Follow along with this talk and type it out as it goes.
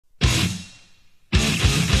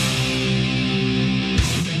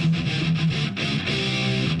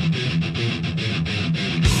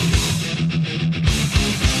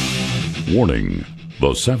Warning: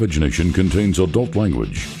 the Savage Nation contains adult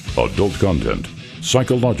language, adult content,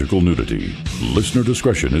 psychological nudity. Listener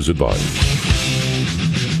discretion is advised.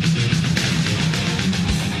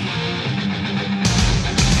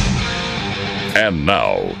 And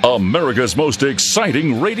now, America's most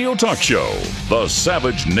exciting radio talk show, The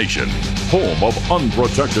Savage Nation, home of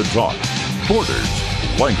unprotected talk, borders,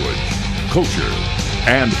 language, culture.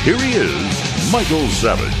 And here he is, Michael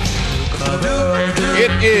Savage.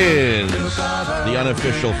 It is the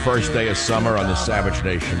unofficial first day of summer on The Savage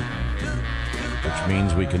Nation, which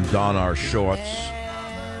means we can don our shorts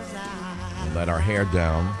and let our hair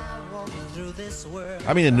down.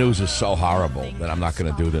 I mean, the news is so horrible that I'm not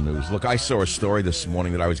going to do the news. Look, I saw a story this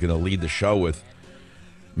morning that I was going to lead the show with.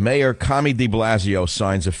 Mayor Kami de Blasio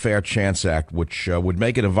signs a Fair Chance Act, which would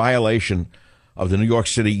make it a violation of the New York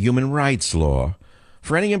City human rights law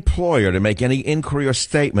for any employer to make any inquiry or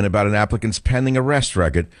statement about an applicant's pending arrest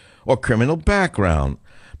record or criminal background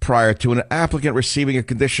prior to an applicant receiving a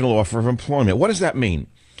conditional offer of employment. What does that mean?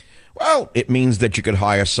 Well, it means that you could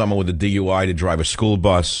hire someone with a DUI to drive a school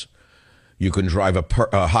bus. You can hire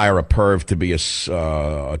a perv to be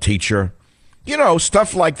a teacher. You know,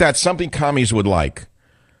 stuff like that, something commies would like.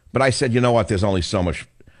 But I said, you know what, there's only so much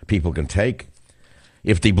people can take.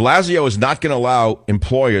 If de Blasio is not going to allow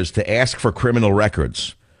employers to ask for criminal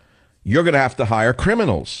records, you're going to have to hire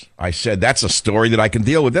criminals. I said, that's a story that I can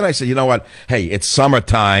deal with. Then I said, you know what? Hey, it's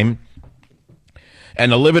summertime,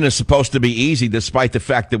 and the living is supposed to be easy despite the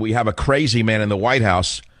fact that we have a crazy man in the White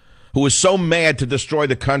House who is so mad to destroy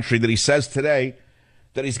the country that he says today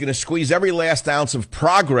that he's going to squeeze every last ounce of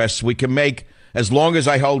progress we can make as long as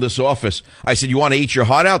I hold this office. I said, you want to eat your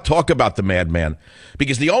heart out? Talk about the madman.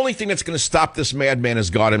 Because the only thing that's going to stop this madman is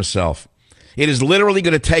God himself. It is literally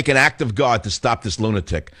going to take an act of God to stop this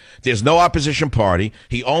lunatic. There's no opposition party.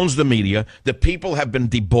 He owns the media. The people have been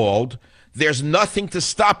deballed. There's nothing to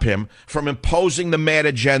stop him from imposing the mad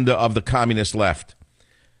agenda of the communist left.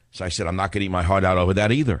 So I said, I'm not going to eat my heart out over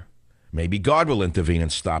that either. Maybe God will intervene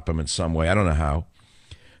and stop him in some way. I don't know how.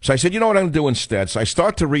 So I said, you know what I'm going to do instead? So I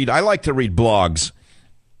start to read. I like to read blogs.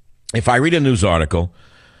 If I read a news article,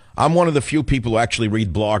 I'm one of the few people who actually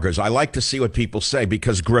read bloggers. I like to see what people say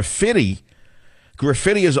because graffiti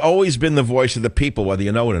has always been the voice of the people, whether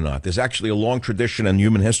you know it or not. There's actually a long tradition in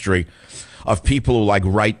human history of people who like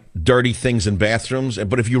write dirty things in bathrooms.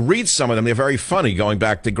 But if you read some of them, they're very funny going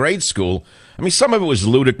back to grade school. I mean, some of it was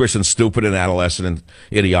ludicrous and stupid and adolescent and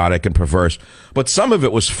idiotic and perverse. But some of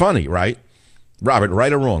it was funny, right? Robert,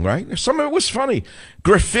 right or wrong, right? Some of it was funny.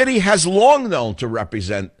 Graffiti has long known to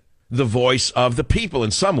represent the voice of the people in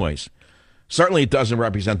some ways. Certainly it doesn't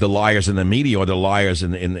represent the liars in the media or the liars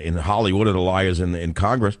in Hollywood or the liars in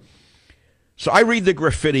Congress. So I read the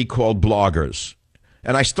graffiti called bloggers,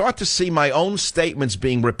 and I start to see my own statements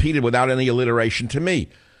being repeated without any alliteration to me,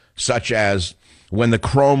 such as when the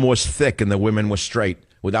chrome was thick and the women were straight,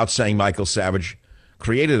 without saying Michael Savage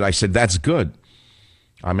created it. I said, that's good.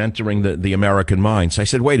 I'm entering the American mind. So I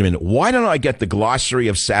said, wait a minute, why don't I get the glossary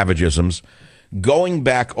of savagisms going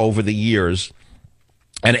back over the years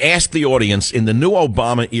and ask the audience in the new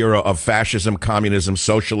Obama era of fascism, communism,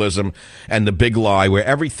 socialism, and the big lie, where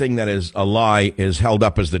everything that is a lie is held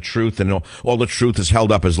up as the truth and all the truth is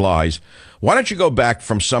held up as lies. Why don't you go back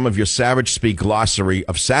from some of your Savage Speak glossary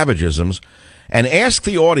of savagisms and ask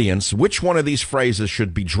the audience which one of these phrases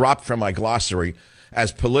should be dropped from my glossary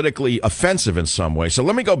as politically offensive in some way. So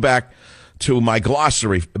let me go back to my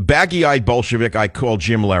glossary. Baggy-eyed Bolshevik, I call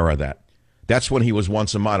Jim Lehrer that. That's when he was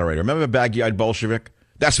once a moderator. Remember Baggy-eyed Bolshevik?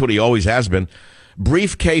 That's what he always has been.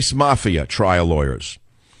 Briefcase mafia, trial lawyers.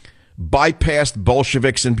 Bypassed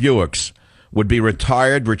Bolsheviks and Buicks would be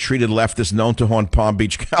retired, retreated leftists known to haunt Palm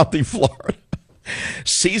Beach County, Florida.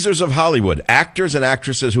 Caesars of Hollywood, actors and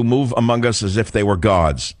actresses who move among us as if they were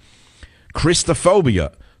gods.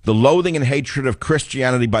 Christophobia, the loathing and hatred of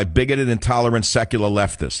Christianity by bigoted, intolerant, secular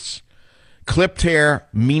leftists. Clipped hair,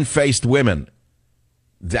 mean-faced women.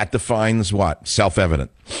 That defines what? Self-evident.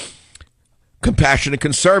 Compassionate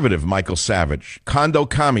conservative, Michael Savage. Condo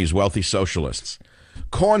commies, wealthy socialists.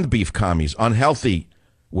 Corned beef commies, unhealthy,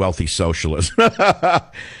 wealthy socialists.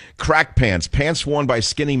 Crack pants, pants worn by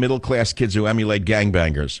skinny middle-class kids who emulate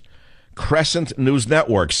gangbangers. Crescent News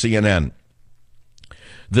Network, CNN.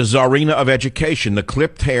 The Tsarina of Education, the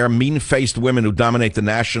clipped hair, mean-faced women who dominate the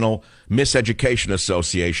National Miseducation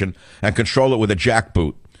Association and control it with a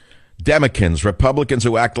jackboot. Demokins, Republicans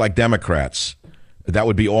who act like Democrats. That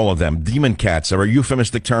would be all of them. Demon cats are a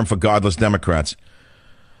euphemistic term for godless Democrats.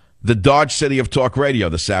 The Dodge City of Talk Radio,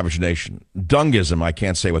 the Savage Nation. Dungism, I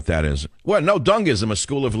can't say what that is. Well, no, Dungism, a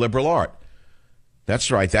school of liberal art. That's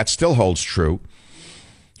right, that still holds true.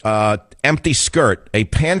 Empty skirt, a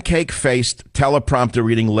pancake-faced teleprompter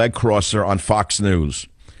reading leg crosser on Fox News.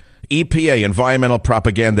 EPA, Environmental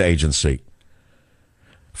Propaganda Agency.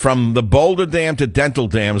 From the Boulder Dam to dental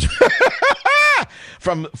dams.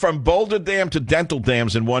 from Boulder Dam to dental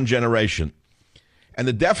dams in one generation. And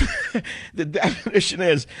the definition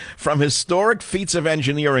is from historic feats of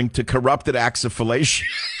engineering to corrupted acts of fellatio.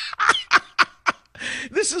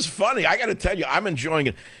 This is funny. I got to tell you, I'm enjoying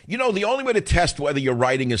it. You know, the only way to test whether your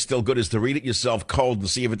writing is still good is to read it yourself cold and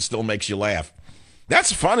see if it still makes you laugh.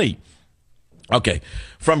 That's funny. Okay.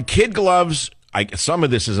 From kid gloves, some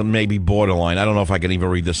of this is maybe borderline. I don't know if I can even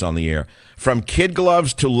read this on the air. From kid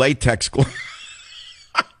gloves to latex gloves.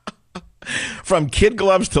 From kid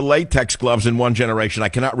gloves to latex gloves in one generation. I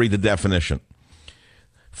cannot read the definition.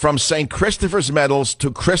 From St. Christopher's medals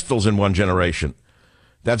to crystals in one generation.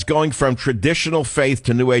 That's going from traditional faith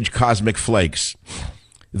to New Age cosmic flakes.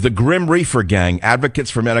 The Grim Reefer Gang,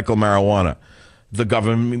 advocates for medical marijuana. The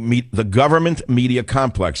government media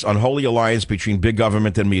complex, unholy alliance between big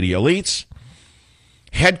government and media elites.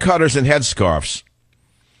 Head cutters and headscarves.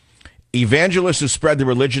 Evangelists who spread the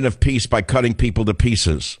religion of peace by cutting people to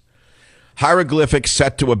pieces. Hieroglyphics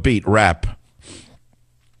set to a beat, rap.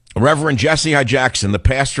 Reverend Jesse I. Jackson, the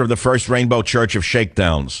pastor of the First Rainbow Church of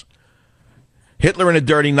Shakedowns. Hitler in a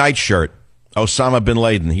dirty nightshirt. Osama bin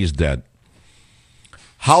Laden, he's dead.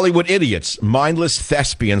 Hollywood idiots, mindless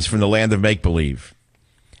thespians from the land of make-believe.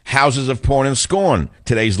 Houses of porn and scorn,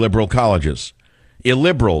 today's liberal colleges.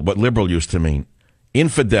 Illiberal, what liberal used to mean.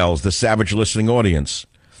 Infidels, the savage listening audience.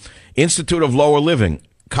 Institute of Lower Living,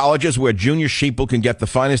 colleges where junior sheeple can get the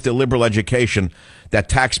finest illiberal education that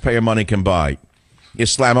taxpayer money can buy.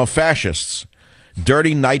 Islamo-fascists,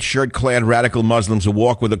 dirty nightshirt-clad radical Muslims who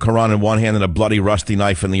walk with the Quran in one hand and a bloody rusty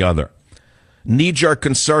knife in the other. Knee-jerk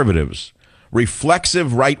conservatives,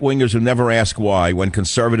 reflexive right-wingers who never ask why when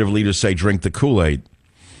conservative leaders say drink the Kool-Aid.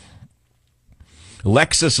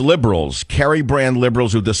 Lexus liberals, Kerry brand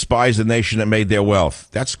liberals who despise the nation that made their wealth.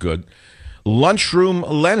 That's good. Lunchroom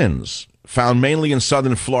Lenins, found mainly in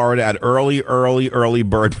southern Florida at early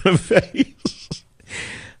bird buffets.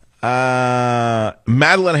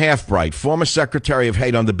 Madeline Halfbright, former Secretary of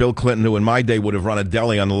Hate under Bill Clinton, who in my day would have run a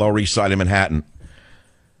deli on the Lower East Side of Manhattan.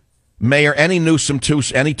 Mayor Any Newsom,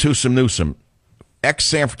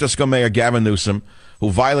 ex-San Francisco Mayor Gavin Newsom, who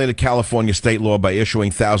violated California state law by issuing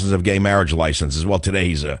thousands of gay marriage licenses. Well, today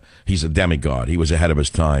he's a demigod. He was ahead of his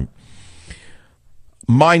time.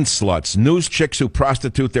 Mind sluts, news chicks who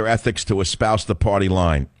prostitute their ethics to espouse the party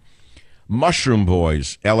line. Mushroom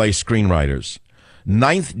boys, L.A. screenwriters.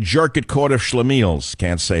 Ninth Jerkett Court of Schlemiels.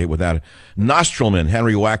 Can't say it without it. Nostrilman,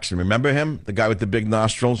 Henry Waxman. Remember him? The guy with the big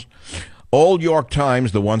nostrils? Old York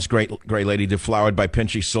Times, the once great lady deflowered by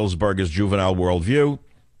Pinchy Sulzberger's juvenile worldview.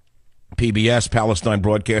 PBS, Palestine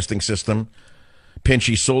Broadcasting System.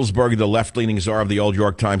 Pinchy Sulzberger, the left-leaning czar of the Old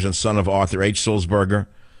York Times and son of Arthur H. Sulzberger.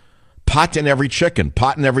 Pot in every chicken,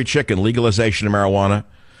 legalization of marijuana.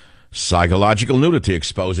 Psychological nudity,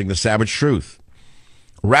 exposing the savage truth.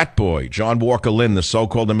 Rat Boy, John Walker Lynn, the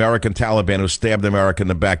so-called American Taliban who stabbed America in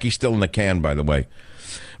the back. He's still in the can, by the way.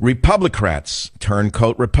 Republicrats,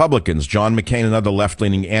 turncoat Republicans, John McCain and other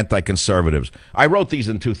left-leaning anti-conservatives. I wrote these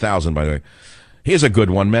in 2000, by the way. Here's a good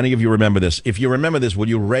one. Many of you remember this. If you remember this, will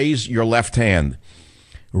you raise your left hand?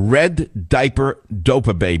 Red diaper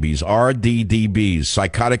dopa babies, RDDBs,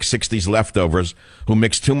 psychotic 60s leftovers who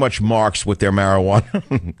mix too much Marx with their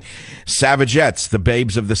marijuana. Savagettes, the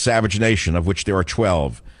babes of the savage nation, of which there are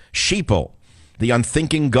 12. Sheeple, the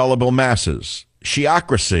unthinking gullible masses.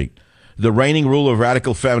 Shiocracy, the reigning rule of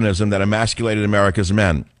radical feminism that emasculated America's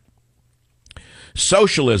men.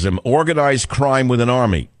 Socialism, organized crime with an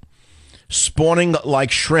army. Spawning like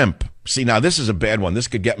shrimp. See, now this is a bad one. This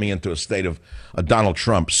could get me into a state of Donald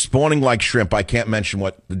Trump. Spawning like shrimp. I can't mention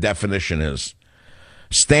what the definition is.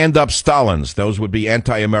 Stand-up Stalins. Those would be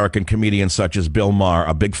anti-American comedians such as Bill Maher,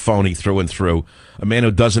 a big phony through and through, a man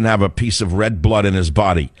who doesn't have a piece of red blood in his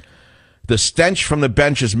body. The stench from the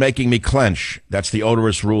bench is making me clench. That's the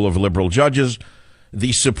odorous rule of liberal judges.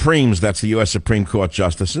 The Supremes. That's the U.S. Supreme Court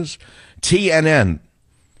justices. TNN,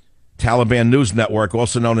 Taliban News Network,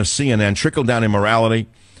 also known as CNN, trickle-down immorality,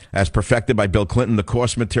 as perfected by Bill Clinton, the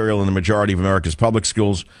course material in the majority of America's public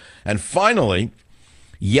schools. And finally,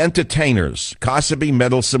 Yentertainers, gossipy,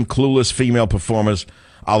 meddlesome, clueless female performers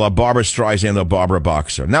a la Barbara Streisand or Barbara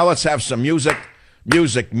Boxer. Now let's have some music on the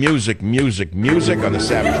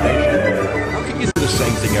Savage Nation. How can you do the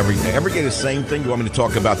same thing every day? Every day the same thing? You want me to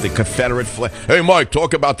talk about the Confederate flag? Hey, Mike,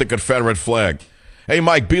 talk about the Confederate flag. Hey,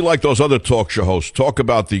 Mike, be like those other talk show hosts. Talk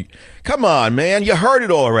about the... Come on, man. You heard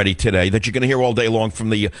it already today that you're going to hear all day long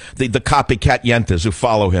from the copycat yentas who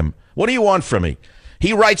follow him. What do you want from me?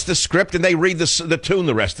 He writes the script and they read the tune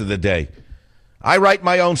the rest of the day. I write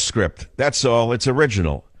my own script. That's all. It's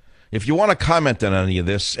original. If you want to comment on any of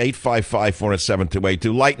this,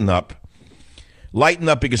 855-407-282, lighten up. Lighten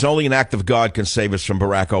up, because only an act of God can save us from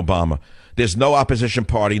Barack Obama. There's no opposition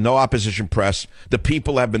party, no opposition press. The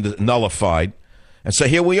people have been nullified. And so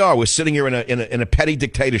here we are. We're sitting here in a petty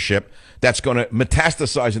dictatorship that's going to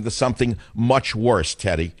metastasize into something much worse,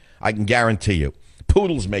 Teddy. I can guarantee you.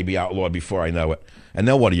 Poodles may be outlawed before I know it. And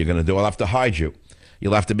then what are you going to do? I'll have to hide you.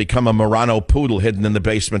 You'll have to become a Murano poodle hidden in the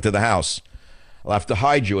basement of the house. I'll have to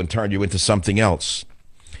hide you and turn you into something else.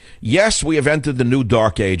 Yes, we have entered the new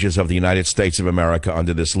dark ages of the United States of America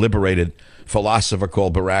under this liberated philosopher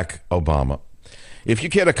called Barack Obama. If you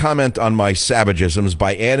care to comment on my savagisms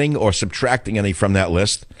by adding or subtracting any from that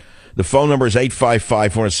list, the phone number is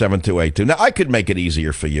 855-407-282. Now, I could make it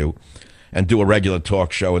easier for you and do a regular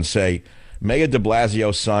talk show and say, Mayor de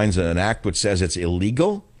Blasio signs an act which says it's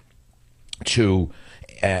illegal for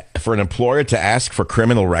an employer to ask for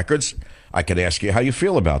criminal records. I could ask you how you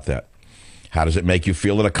feel about that. How does it make you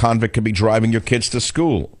feel that a convict could be driving your kids to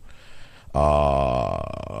school?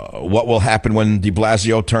 What will happen when de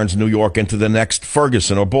Blasio turns New York into the next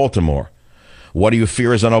Ferguson or Baltimore? What do you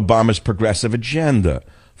fear is on Obama's progressive agenda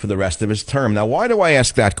for the rest of his term? Now, why do I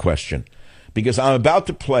ask that question? Because I'm about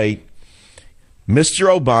to play Mr.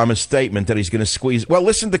 Obama's statement that he's going to squeeze. Well,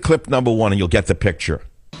 listen to clip number 1 and you'll get the picture.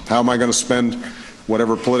 How am I going to spend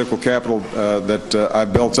whatever political capital that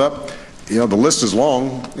I've built up? You know, the list is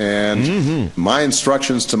long, and my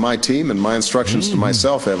instructions to my team and my instructions to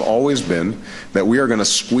myself have always been that we are going to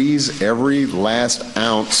squeeze every last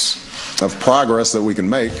ounce of progress that we can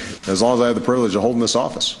make as long as I have the privilege of holding this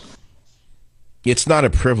office. It's not a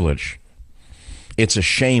privilege. It's a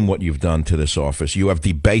shame what you've done to this office. You have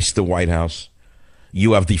debased the White House.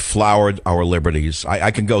 You have deflowered our liberties.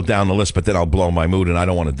 I can go down the list, but then I'll blow my mood, and I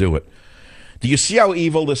don't want to do it. Do you see how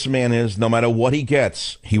evil this man is? No matter what he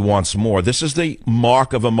gets, he wants more. This is the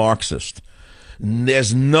mark of a Marxist.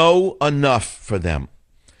 There's no enough for them.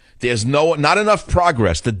 There's not enough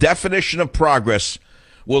progress. The definition of progress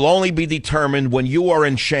will only be determined when you are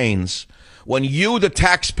in chains. When you, the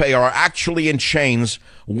taxpayer, are actually in chains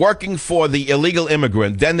working for the illegal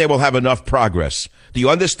immigrant, then they will have enough progress. Do you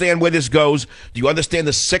understand where this goes? Do you understand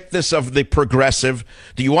the sickness of the progressive?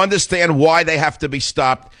 Do you understand why they have to be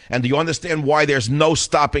stopped? And do you understand why there's no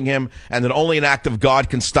stopping him and that only an act of God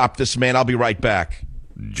can stop this man? I'll be right back.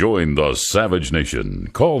 Join the Savage Nation.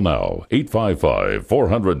 Call now,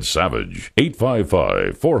 855-400-SAVAGE,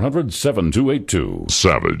 855-400-7282.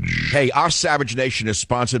 Savage. Hey, our Savage Nation is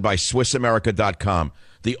sponsored by SwissAmerica.com,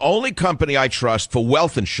 the only company I trust for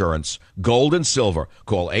wealth insurance, gold and silver.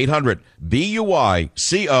 Call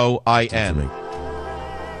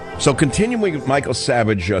 800-BUICOIN. So continuing with Michael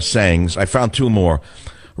Savage sayings, I found 2 more.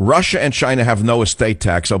 Russia and China have no estate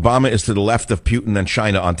tax. Obama is to the left of Putin and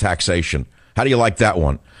China on taxation. How do you like that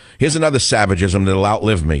one? Here's another savagism that'll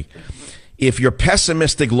outlive me. If you're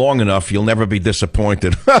pessimistic long enough, you'll never be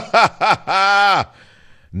disappointed. Not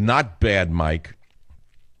bad, Mike.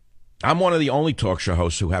 I'm one of the only talk show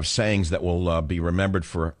hosts who have sayings that will be remembered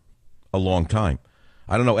for a long time.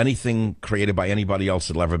 I don't know anything created by anybody else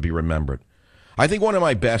that'll ever be remembered. I think one of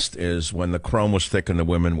my best is when the chrome was thick and the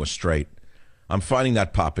women were straight. I'm finding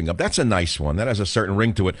that popping up. That's a nice one. That has a certain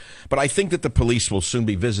ring to it. But I think that the police will soon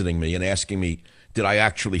be visiting me and asking me, did I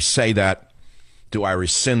actually say that? Do I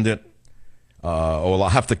rescind it? Or I'll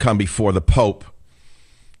have to come before the Pope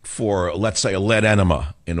for, let's say, a lead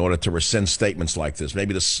enema in order to rescind statements like this.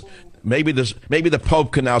 Maybe the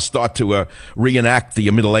Pope can now start to reenact the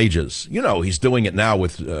Middle Ages. You know, he's doing it now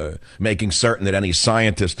with making certain that any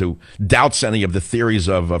scientist who doubts any of the theories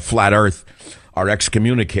of flat Earth are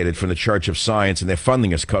excommunicated from the Church of Science, and their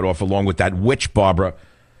funding is cut off, along with that witch Barbara,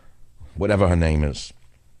 whatever her name is.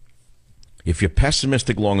 If you're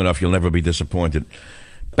pessimistic long enough, you'll never be disappointed.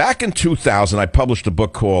 Back in 2000, I published a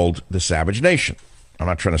book called The Savage Nation. I'm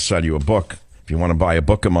not trying to sell you a book. If you want to buy a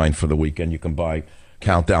book of mine for the weekend, you can buy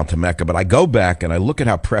Countdown to Mecca. But I go back and I look at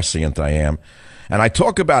how prescient I am, and I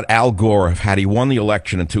talk about Al Gore had he won the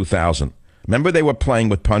election in 2000. Remember they were playing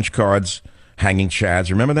with punch cards, hanging chads.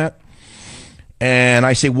 Remember that? And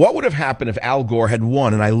I say, what would have happened if Al Gore had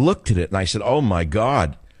won? And I looked at it and I said, oh my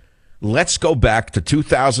God, let's go back to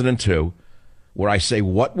 2002, where I say,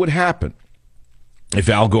 what would happen if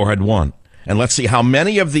Al Gore had won? And let's see how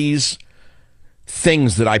many of these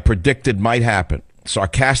things that I predicted might happen,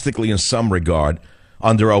 sarcastically in some regard,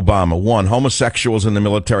 under Obama. 1, homosexuals in the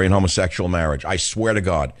military and homosexual marriage. I swear to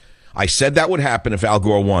God. I said that would happen if Al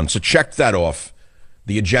Gore won. So check that off.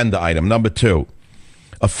 The agenda item. Number 2,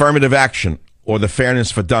 affirmative action or the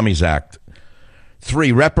Fairness for Dummies Act.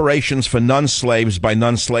 3, reparations for non-slaves by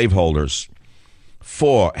non-slaveholders.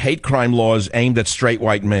 4, hate crime laws aimed at straight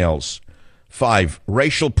white males. 5,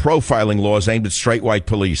 racial profiling laws aimed at straight white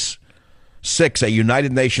police. 6, a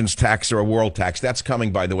United Nations tax or a world tax. That's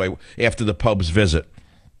coming, by the way, after the Pope's visit.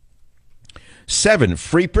 7,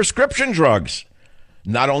 free prescription drugs,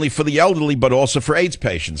 not only for the elderly, but also for AIDS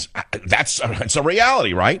patients. That's a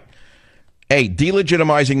reality, right? 8,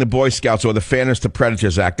 delegitimizing the Boy Scouts or the Fairness to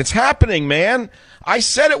Predators Act. It's happening, man. I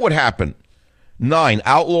said it would happen. 9,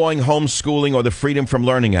 outlawing homeschooling or the Freedom from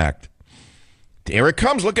Learning Act. Here it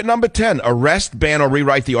comes. Look at number 10. Arrest, ban, or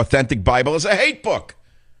rewrite the authentic Bible as a hate book.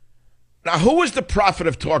 Now, who is the prophet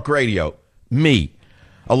of talk radio? Me.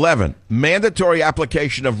 11, mandatory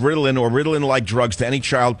application of Ritalin or Ritalin-like drugs to any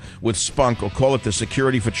child with spunk, or call it the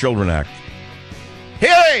Security for Children Act.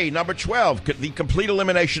 Hey, number 12, the complete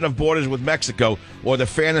elimination of borders with Mexico or the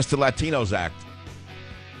Fairness to Latinos Act.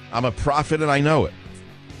 I'm a prophet and I know it.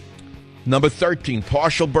 Number 13,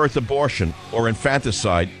 partial birth abortion or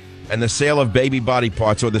infanticide and the sale of baby body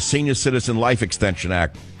parts or the Senior Citizen Life Extension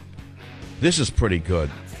Act. This is pretty good.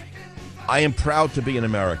 I am proud to be an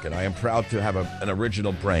American. I am proud to have an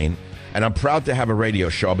original brain, and I'm proud to have a radio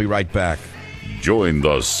show. I'll be right back. Join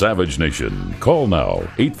the Savage Nation. Call now,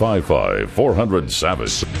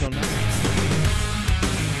 855-400-SAVAGE.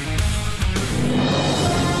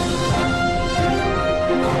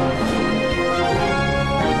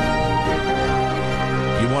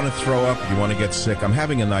 You want to throw up? You want to get sick? I'm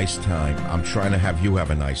having a nice time. I'm trying to have you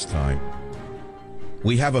have a nice time.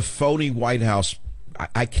 We have a phony White House.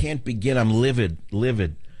 I can't begin. I'm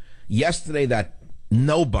livid. Yesterday, that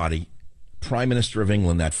nobody, Prime Minister of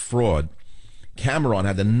England, that fraud, Cameron,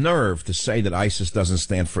 had the nerve to say that ISIS doesn't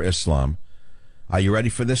stand for Islam. Are you ready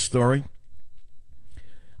for this story?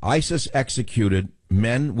 ISIS executed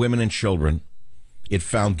men, women, and children it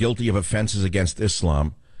found guilty of offenses against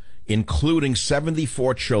Islam, including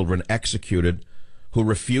 74 children executed who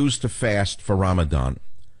refused to fast for Ramadan.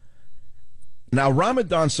 Now,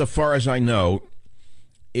 Ramadan, so far as I know,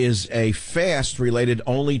 is a fast related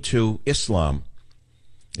only to Islam.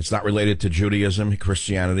 It's not related to Judaism,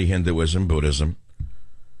 Christianity, Hinduism, Buddhism.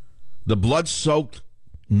 The blood-soaked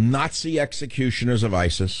Nazi executioners of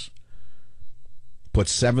ISIS put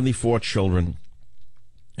 74 children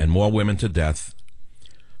and more women to death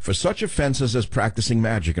for such offenses as practicing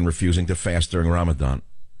magic and refusing to fast during Ramadan.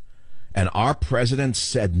 And our president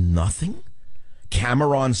said nothing?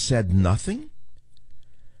 Cameron said nothing?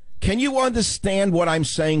 Can you understand what I'm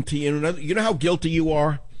saying to you? You know how guilty you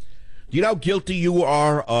are? Do you know how guilty you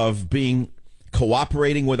are of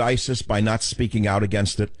cooperating with ISIS by not speaking out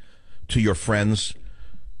against it to your friends,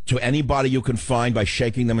 to anybody you can find, by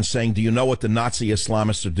shaking them and saying, do you know what the Nazi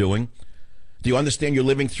Islamists are doing? Do you understand you're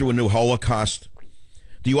living through a new Holocaust?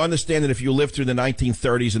 Do you understand that if you lived through the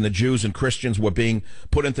 1930s and the Jews and Christians were being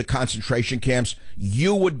put into concentration camps,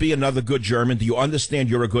 you would be another good German? Do you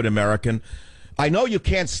understand you're a good American? I know you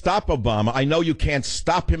can't stop Obama. I know you can't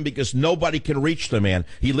stop him because nobody can reach the man.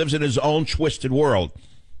 He lives in his own twisted world.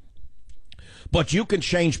 But you can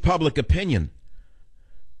change public opinion.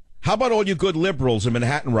 How about all you good liberals in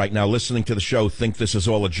Manhattan right now listening to the show think this is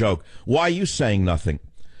all a joke? Why are you saying nothing?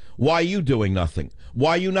 Why are you doing nothing?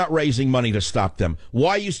 Why are you not raising money to stop them?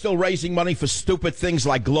 Why are you still raising money for stupid things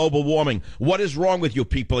like global warming? What is wrong with you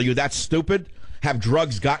people? Are you that stupid? Have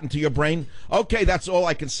drugs gotten to your brain? Okay, that's all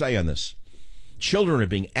I can say on this. Children are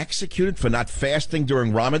being executed for not fasting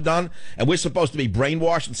during Ramadan, and we're supposed to be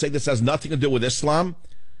brainwashed and say this has nothing to do with Islam?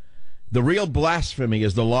 The real blasphemy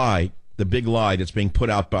is the lie, the big lie that's being put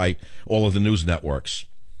out by all of the news networks.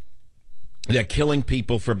 They're killing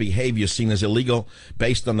people for behavior seen as illegal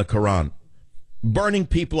based on the Quran. Burning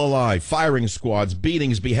people alive, firing squads,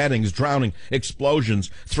 beatings, beheadings, drowning, explosions,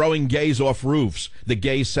 throwing gays off roofs. The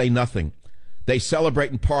gays say nothing. They celebrate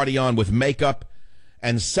and party on with makeup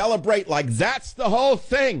and celebrate like that's the whole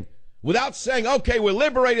thing without saying, okay, we're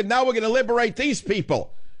liberated, now we're going to liberate these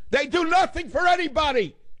people. They do nothing for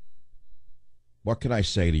anybody. What can I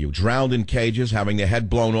say to you? Drowned in cages, having their head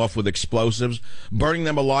blown off with explosives, burning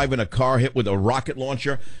them alive in a car hit with a rocket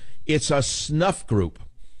launcher. It's a snuff group.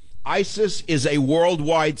 ISIS is a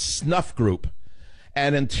worldwide snuff group.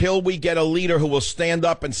 And until we get a leader who will stand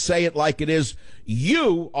up and say it like it is,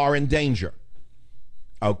 you are in danger.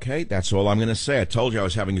 Okay, that's all I'm going to say. I told you I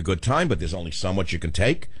was having a good time, but there's only so much you can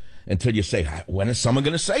take until you say, when is someone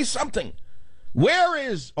going to say something? Where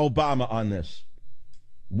is Obama on this?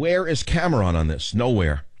 Where is Cameron on this?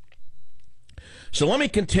 Nowhere. So let me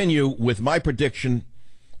continue with my prediction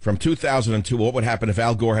from 2002, what would happen if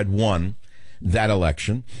Al Gore had won that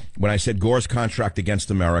election, when I said Gore's contract against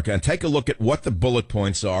America, and take a look at what the bullet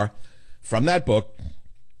points are from that book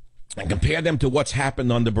and compare them to what's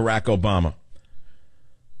happened under Barack Obama.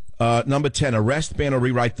 Number 10, arrest, ban, or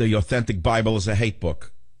rewrite the authentic Bible as a hate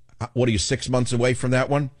book. What are you, 6 months away from that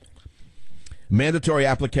one? Mandatory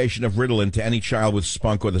application of Ritalin to any child with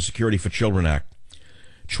spunk or the Security for Children Act.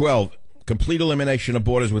 12, complete elimination of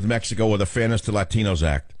borders with Mexico or the Fairness to Latinos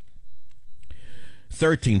Act.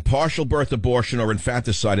 13, partial birth abortion or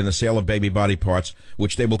infanticide in the sale of baby body parts,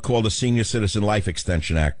 which they will call the Senior Citizen Life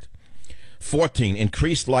Extension Act. 14,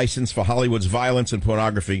 increased license for Hollywood's violence and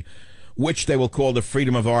pornography, which they will call the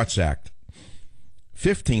Freedom of Arts Act.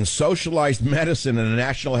 15, socialized medicine and a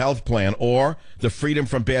national health plan, or the Freedom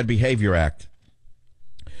from Bad Behavior Act.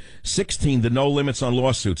 16, the No Limits on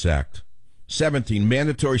Lawsuits Act. 17,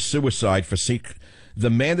 mandatory suicide for the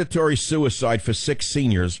Mandatory Suicide for Sick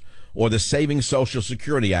Seniors, or the Saving Social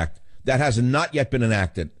Security Act. That has not yet been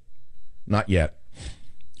enacted. Not yet.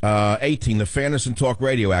 18, the Fairness in Talk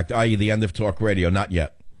Radio Act, i.e. the end of talk radio. Not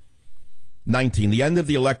yet. 19, the end of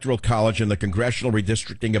the Electoral College and the Congressional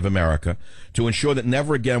Redistricting of America to ensure that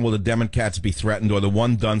never again will the Democrats be threatened, or the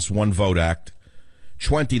One Dunce, One Vote Act.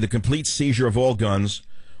 20, the complete seizure of all guns,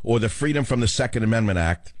 or the Freedom from the Second Amendment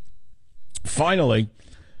Act. Finally,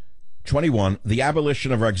 21, the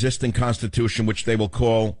abolition of our existing Constitution, which they will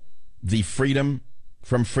call the Freedom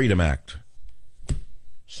from Freedom Act.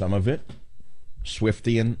 Some of it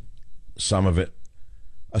Swiftian, some of it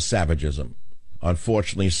a savagism.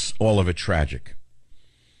 Unfortunately, all of it tragic.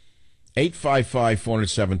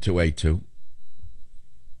 855-407-282.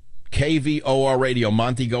 KVOR Radio.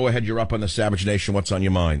 Monty, go ahead. You're up on the Savage Nation. What's on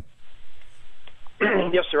your mind?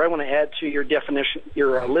 Yes, sir. I want to add to your definition,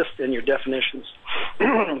 your list and your definitions.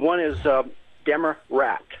 One is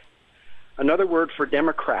Demorat. Another word for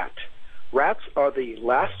Democrat. Rats are the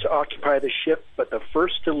last to occupy the ship, but the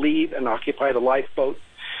first to leave and occupy the lifeboat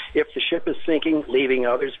if the ship is sinking, leaving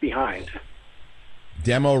others behind.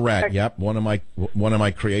 Demo rat, yep, one of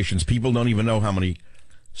my creations. People don't even know how many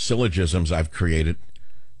syllogisms I've created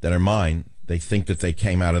that are mine. They think that they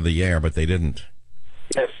came out of the air, but they didn't.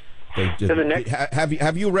 Yes.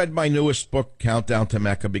 Have you read my newest book, Countdown to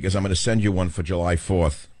Mecca? Because I'm going to send you one for July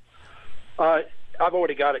 4th. I've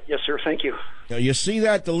already got it. Yes, sir. Thank you. Now, you see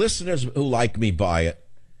that? The listeners who like me buy it.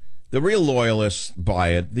 The real loyalists buy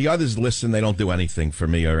it. The others listen. They don't do anything for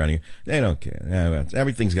me or anything. They don't care.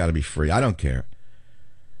 Everything's got to be free. I don't care.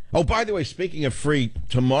 Oh, by the way, speaking of free,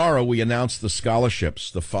 tomorrow we announce the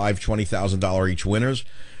scholarships, the $20,000 each winners.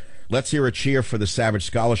 Let's hear a cheer for the Savage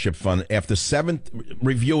Scholarship Fund. After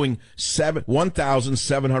reviewing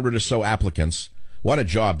 1,700 or so applicants, what a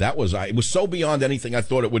job that was. It was so beyond anything I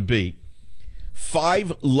thought it would be.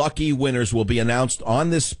 5 lucky winners will be announced on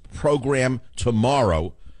this program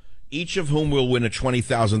tomorrow, each of whom will win a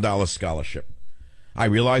 $20,000 scholarship. I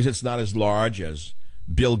realize it's not as large as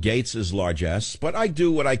Bill Gates' largesse, but I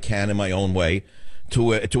do what I can in my own way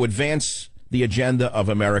to advance the agenda of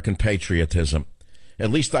American patriotism. At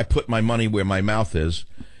least I put my money where my mouth is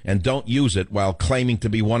and don't use it while claiming to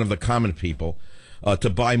be one of the common people to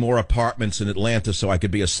buy more apartments in Atlanta so I could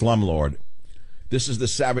be a slumlord. This is the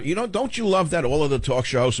Sabbath. You know, don't you love that all of the talk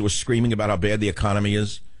shows who are screaming about how bad the economy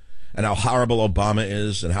is and how horrible Obama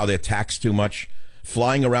is and how they're taxed too much,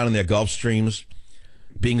 flying around in their Gulfstreams,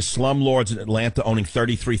 being slumlords in Atlanta, owning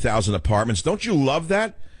 33,000 apartments. Don't you love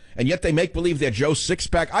that? And yet they make believe they're Joe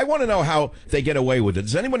Sixpack. I want to know how they get away with it.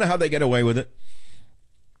 Does anyone know how they get away with it?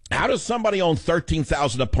 How does somebody own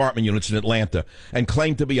 13,000 apartment units in Atlanta and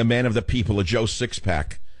claim to be a man of the people, a Joe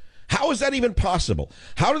Sixpack? How is that even possible?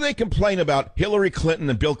 How do they complain about Hillary Clinton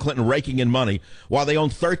and Bill Clinton raking in money while they own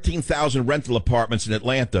 13,000 rental apartments in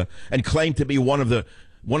Atlanta and claim to be one of the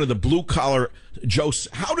blue-collar Joes?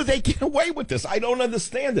 How do they get away with this? I don't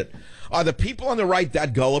understand it. Are the people on the right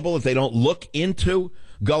that gullible if they don't look into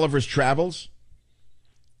Gulliver's Travels?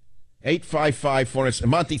 855-400.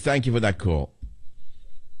 Monty, thank you for that call.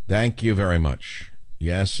 Thank you very much.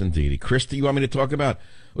 Yes, indeed. Christy, you want me to talk about,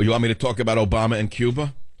 or you want me to talk about Obama and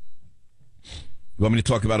Cuba? You want me to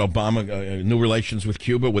talk about Obama, new relations with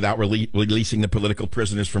Cuba without releasing the political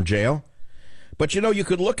prisoners from jail? But, you know, you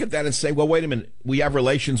could look at that and say, well, wait a minute. We have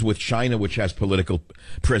relations with China, which has political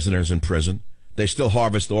prisoners in prison. They still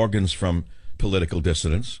harvest organs from political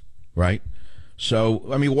dissidents, right? So,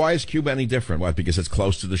 I mean, why is Cuba any different? Why? Because it's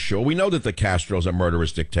close to the shore. We know that the Castros are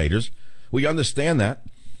murderous dictators. We understand that.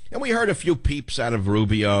 And we heard a few peeps out of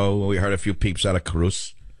Rubio. We heard a few peeps out of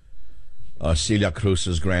Cruz, Celia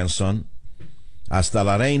Cruz's grandson. Hasta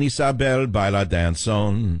la reina Isabel baila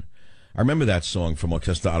danzón. I remember that song from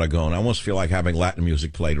Orquesta Aragon. I almost feel like having Latin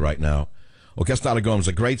music played right now. Orquesta Aragon was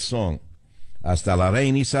a great song. Hasta la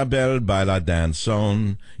reina Isabel baila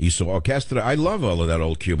danzón. Hizo orquestra. I love all of that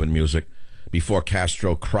old Cuban music before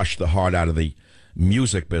Castro crushed the heart out of the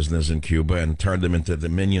music business in Cuba and turned them into the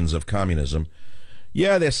minions of communism.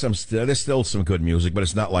 Yeah, there's still some good music, but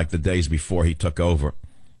it's not like the days before he took over.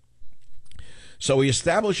 So he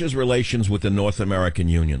establishes relations with the North American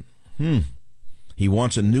Union. He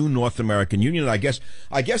wants a new North American Union. I guess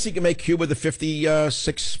he can make Cuba the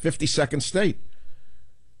 52nd state.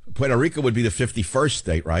 Puerto Rico would be the 51st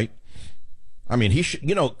state, right? I mean,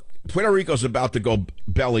 Puerto Rico's about to go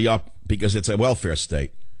belly up because it's a welfare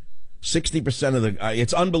state. 60% of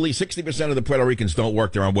it's unbelievable. 60% of the Puerto Ricans don't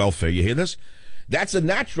work. They're on welfare. You hear this? That's a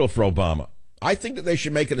natural for Obama. I think that they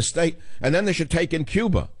should make it a state, and then they should take in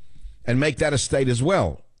Cuba and make that a state as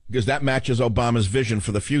well, because that matches Obama's vision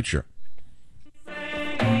for the future.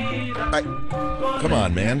 Come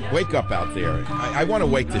on, man. Wake up out there. I want to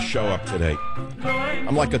wake this show up today.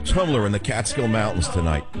 I'm like a tumbler in the Catskill Mountains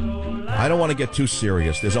tonight. I don't want to get too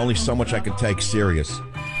serious. There's only so much I can take serious.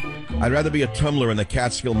 I'd rather be a tumbler in the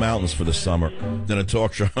Catskill Mountains for the summer than a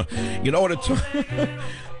talk show. You know what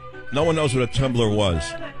no one knows what a tumbler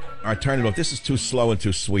was. All right, turn it off. This is too slow and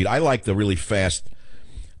too sweet. I like the really fast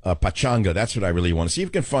pachanga. That's what I really want to see. If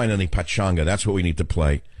you can find any pachanga, that's what we need to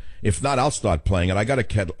play. If not, I'll start playing it. I got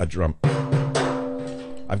a drum.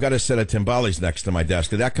 I've got a set of timbales next to my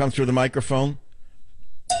desk. Did that come through the microphone?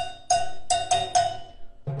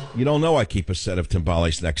 You don't know I keep a set of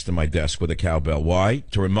timbales next to my desk with a cowbell. Why?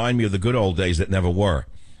 To remind me of the good old days that never were.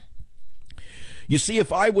 You see,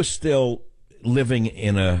 if I was still living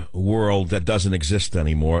in a world that doesn't exist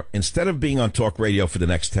anymore, instead of being on talk radio for the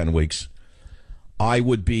next 10 weeks, I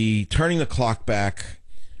would be turning the clock back,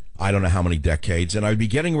 I don't know how many decades, and I'd be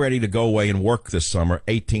getting ready to go away and work this summer,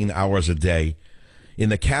 18 hours a day, in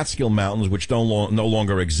the Catskill Mountains, which no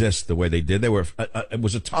longer exist the way they did. It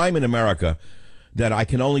was a time in America that I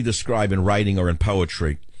can only describe in writing or in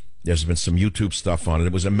poetry. There's been some YouTube stuff on it.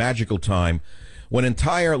 It was a magical time when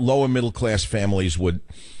entire lower middle class families would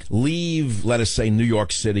leave, let us say, New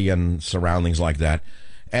York City and surroundings like that,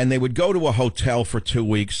 and they would go to a hotel for 2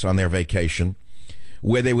 weeks on their vacation,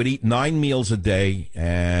 where they would eat 9 meals a day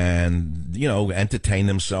and, entertain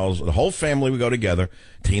themselves. The whole family would go together,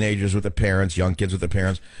 teenagers with their parents, young kids with their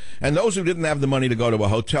parents. And those who didn't have the money to go to a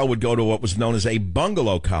hotel would go to what was known as a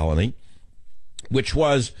bungalow colony, which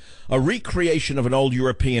was a recreation of an old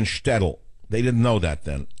European shtetl. They didn't know that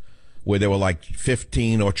then, where there were like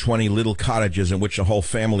 15 or 20 little cottages in which a whole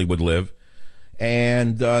family would live.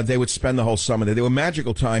 And they would spend the whole summer there. They were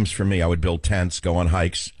magical times for me. I would build tents, go on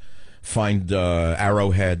hikes, find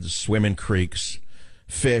arrowheads, swim in creeks,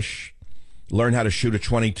 fish, learn how to shoot a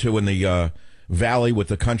 .22 in the valley with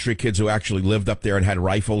the country kids who actually lived up there and had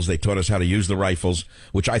rifles. They taught us how to use the rifles,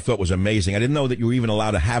 which I thought was amazing. I didn't know that you were even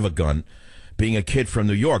allowed to have a gun. Being a kid from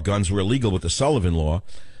New York, guns were illegal with the Sullivan Law.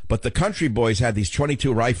 But the country boys had these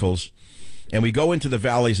 .22 rifles, and we go into the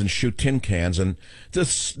valleys and shoot tin cans. And the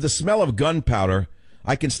smell of gunpowder,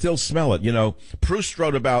 I can still smell it. Proust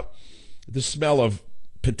wrote about the smell of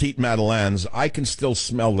Petite Madeleines. I can still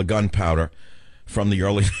smell the gunpowder from the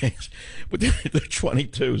early days with the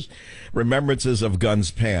 .22s. Remembrances of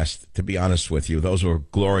guns past, to be honest with you. Those were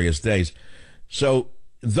glorious days. So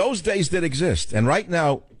those days did exist. And right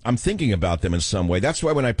now, I'm thinking about them in some way. That's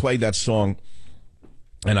why when I played that song,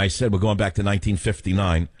 and I said we're going back to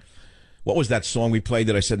 1959, what was that song we played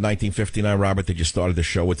that I said 1959, Robert, that you started the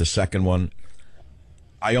show with the second one?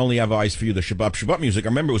 I Only Have Eyes for You, the Shabbat Shabbat music. I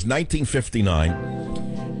remember it was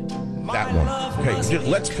 1959. That one. Okay,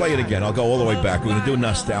 let's play it again. I'll go all the way back. We're going to do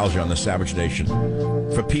nostalgia on the Savage Nation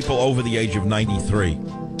for people over the age of 93.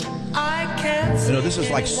 This is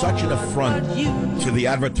like such an affront to the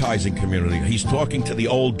advertising community. He's talking to the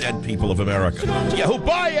old dead people of America. Yeah, who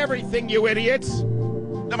buy everything, you idiots.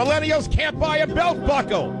 The millennials can't buy a belt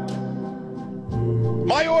buckle.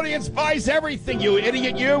 My audience buys everything, you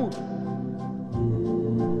idiot, you.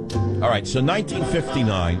 All right, so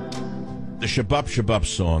 1959, the Shabbat Shabbat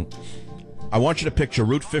song. I want you to picture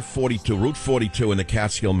Route 42 in the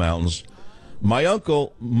Catskill Mountains. My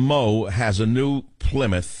Uncle Mo has a new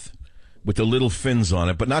Plymouth with the little fins on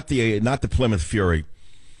it, but not the Plymouth Fury.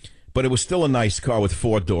 But it was still a nice car with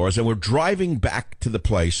 4 doors, and we're driving back to the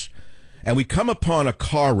place, and we come upon a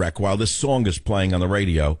car wreck while this song is playing on the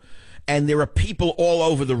radio, and there are people all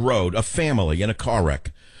over the road, a family in a car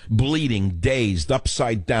wreck, bleeding, dazed,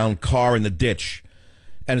 upside down car in the ditch.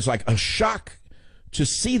 And it's like a shock to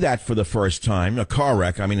see that for the first time, a car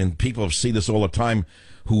wreck, I mean, and people see this all the time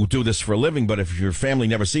who do this for a living, but if your family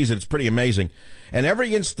never sees it, it's pretty amazing. And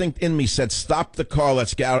every instinct in me said, stop the car,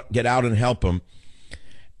 let's get out and help him.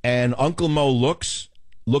 And Uncle Mo looks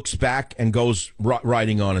back and goes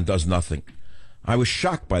riding on and does nothing. I was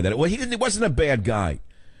shocked by that. Well, he wasn't a bad guy.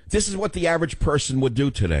 This is what the average person would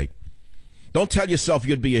do today. Don't tell yourself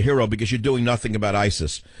you'd be a hero because you're doing nothing about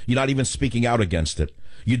ISIS. You're not even speaking out against it.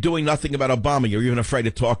 You're doing nothing about Obama. You're even afraid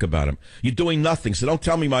to talk about him. You're doing nothing. So don't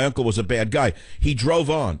tell me my uncle was a bad guy. He drove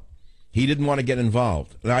on. He didn't want to get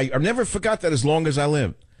involved. And I never forgot that as long as I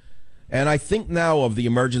live. And I think now of the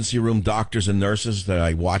emergency room doctors and nurses that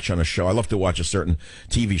I watch on a show. I love to watch a certain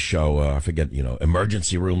TV show. I forget,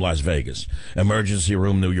 Emergency Room Las Vegas, Emergency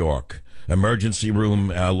Room New York, Emergency Room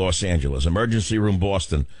Los Angeles, Emergency Room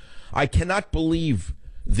Boston. I cannot believe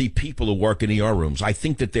the people who work in ER rooms. I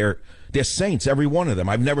think that they're saints, every one of them.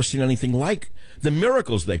 I've never seen anything like the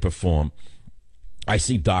miracles they perform. I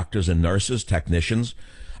see doctors and nurses, technicians.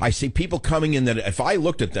 I see people coming in that if I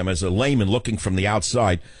looked at them as a layman looking from the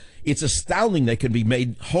outside, it's astounding they can be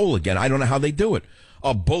made whole again. I don't know how they do it.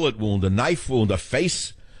 A bullet wound, a knife wound, a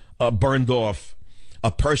face burned off,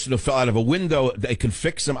 a person who fell out of a window, they can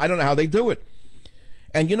fix them. I don't know how they do it.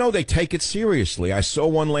 And, they take it seriously. I saw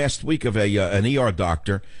one last week of an ER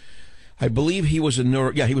doctor. I believe he was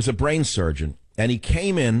he was a brain surgeon. And he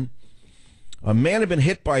came in. A man had been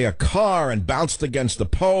hit by a car and bounced against the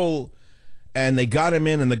pole. And they got him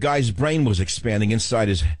in, and the guy's brain was expanding inside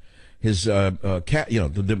his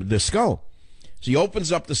the skull. So he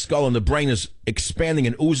opens up the skull, and the brain is expanding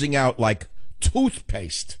and oozing out like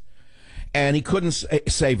toothpaste. And he couldn't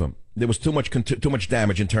save him. There was too much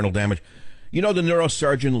damage, internal damage. The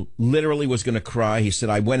neurosurgeon literally was going to cry. He said,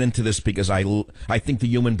 I went into this because I think the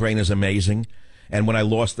human brain is amazing. And when I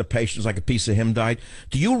lost the patient, it was like a piece of him died.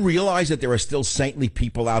 Do you realize that there are still saintly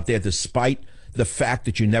people out there despite the fact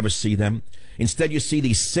that you never see them? Instead, you see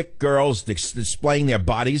these sick girls displaying their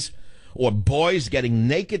bodies, or boys getting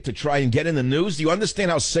naked to try and get in the news. Do you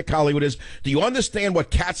understand how sick Hollywood is? Do you understand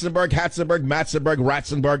what Katzenberg, Matzenberg,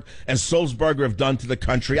 Ratzenberg, and Sulzberger have done to the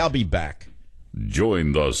country? I'll be back.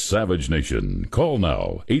 Join the Savage Nation. Call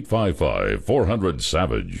now,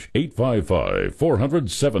 855-400-SAVAGE,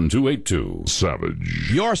 855-400-7282.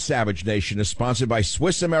 Savage. Your Savage Nation is sponsored by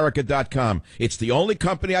SwissAmerica.com. It's the only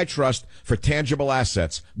company I trust for tangible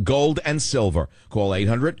assets, gold and silver. Call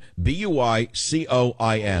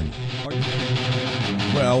 800-BUICOIN.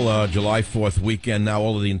 Well, July 4th weekend, now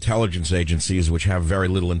all of the intelligence agencies, which have very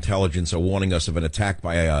little intelligence, are warning us of an attack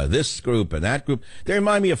by this group and that group. They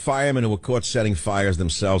remind me of firemen who were caught setting fires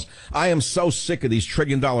themselves. I am so sick of these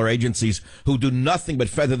trillion-dollar agencies who do nothing but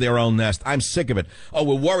feather their own nest. I'm sick of it. Oh,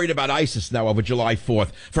 we're worried about ISIS now over July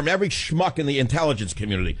 4th. From every schmuck in the intelligence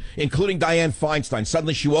community, including Dianne Feinstein.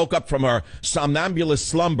 Suddenly she woke up from her somnambulous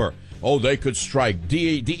slumber. Oh, they could strike.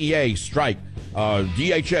 DEA, strike.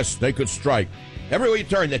 DHS, they could strike. Everywhere you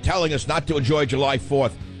turn, they're telling us not to enjoy July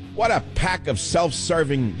 4th. What a pack of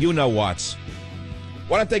self-serving you-know-whats.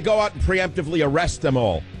 Why don't they go out and preemptively arrest them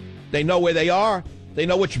all? They know where they are. They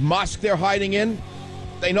know which mosque they're hiding in.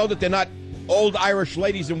 They know that they're not old Irish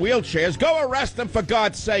ladies in wheelchairs. Go arrest them, for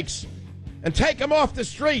God's sakes, and take them off the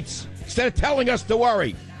streets instead of telling us to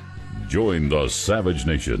worry. Join the Savage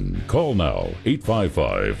Nation. Call now,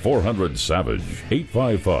 855-400-SAVAGE,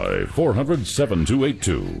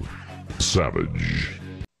 855-400-7282. Savage.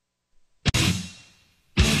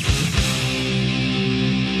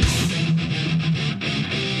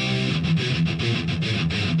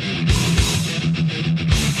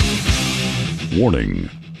 Warning.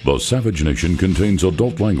 The Savage Nation contains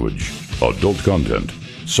adult language, adult content,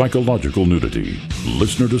 psychological nudity.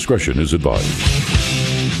 Listener discretion is advised.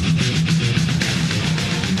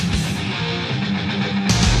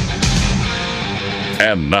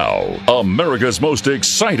 And now, America's most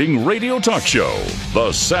exciting radio talk show,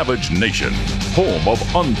 The Savage Nation, home of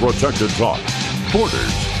unprotected talk,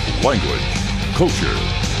 borders, language, culture.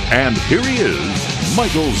 And here he is,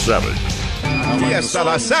 Michael Savage. Yes,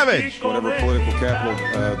 Savage. Whatever political capital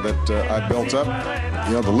that I built up,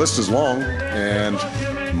 the list is long, and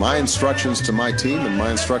my instructions to my team and my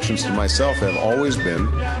instructions to myself have always been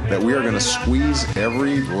that we are going to squeeze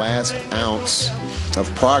every last ounce of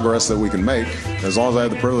progress that we can make as long as I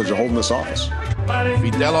have the privilege of holding this office.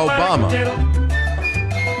 Fidel Obama.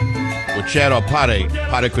 Cuchero, Pare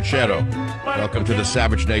Cuchero. Welcome to the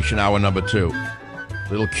Savage Nation, hour number 2.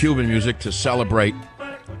 Little Cuban music to celebrate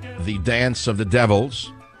the dance of the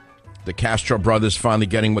devils. The Castro brothers finally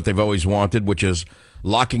getting what they've always wanted, which is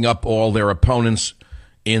locking up all their opponents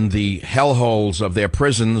in the hellholes of their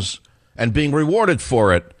prisons and being rewarded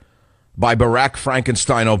for it by Barack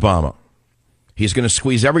Frankenstein Obama. He's going to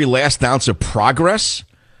squeeze every last ounce of progress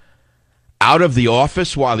out of the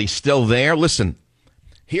office while he's still there. Listen,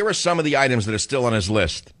 here are some of the items that are still on his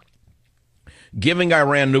list. Giving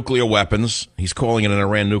Iran nuclear weapons. He's calling it an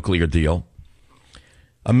Iran nuclear deal.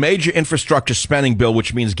 A major infrastructure spending bill,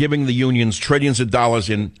 which means giving the unions trillions of dollars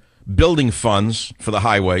in building funds for the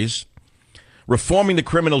highways. Reforming the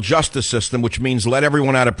criminal justice system, which means let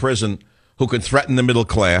everyone out of prison who can threaten the middle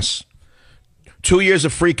class. 2 years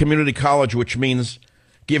of free community college, which means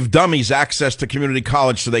give dummies access to community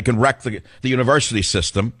college so they can wreck the university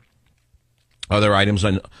system. Other items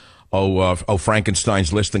on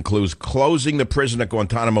Frankenstein's list includes closing the prison at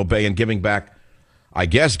Guantanamo Bay and giving back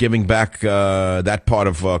that part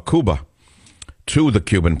of Cuba to the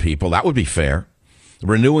Cuban people. That would be fair.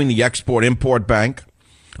 Renewing the Export-Import Bank.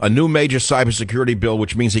 A new major cybersecurity bill,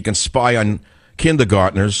 which means he can spy on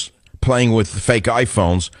kindergartners playing with fake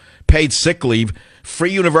iPhones. Paid sick leave.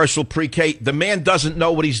 Free universal pre-K. The man doesn't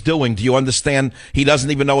know what he's doing. Do you understand? He doesn't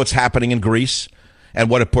even know what's happening in Greece and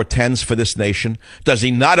what it portends for this nation. Does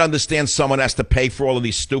he not understand someone has to pay for all of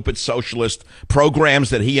these stupid socialist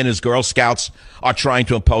programs that he and his Girl Scouts are trying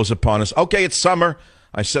to impose upon us? Okay, it's summer.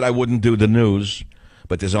 I said I wouldn't do the news,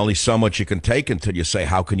 but there's only so much you can take until you say,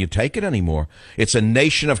 how can you take it anymore? It's a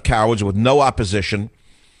nation of cowards with no opposition.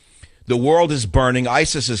 The world is burning.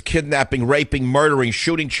 ISIS is kidnapping, raping, murdering,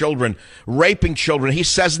 shooting children, raping children. He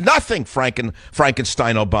says nothing,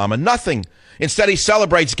 Frankenstein Obama, nothing. Instead, he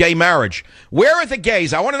celebrates gay marriage. Where are the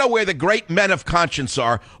gays? I want to know where the great men of conscience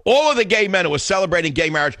are. All of the gay men who are celebrating gay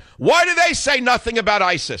marriage. Why do they say nothing about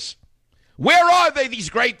ISIS? Where are they, these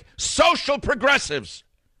great social progressives?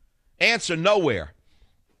 Answer, nowhere.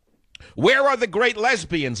 Where are the great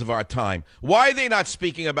lesbians of our time? Why are they not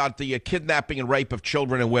speaking about the kidnapping and rape of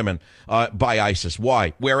children and women by ISIS?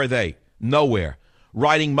 Why? Where are they? Nowhere.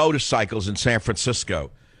 Riding motorcycles in San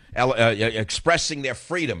Francisco, expressing their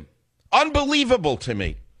freedom. Unbelievable to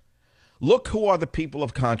me. Look who are the people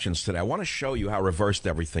of conscience today. I want to show you how reversed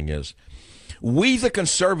everything is. We, the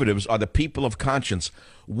conservatives, are the people of conscience.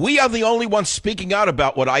 We are the only ones speaking out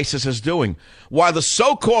about what ISIS is doing, while the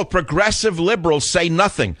so-called progressive liberals say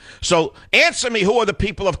nothing. So answer me, who are the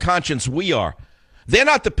people of conscience? We are. They're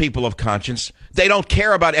not the people of conscience. They don't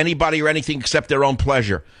care about anybody or anything except their own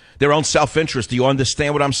pleasure, their own self-interest. Do you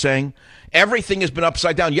understand what I'm saying? Everything has been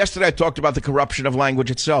upside down. Yesterday I talked about the corruption of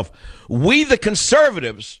language itself. We, the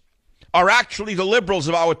conservatives, are actually the liberals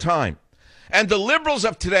of our time. And the liberals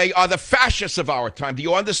of today are the fascists of our time. Do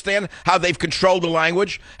you understand how they've controlled the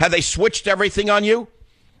language? How they switched everything on you?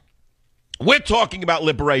 We're talking about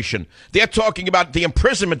liberation. They're talking about the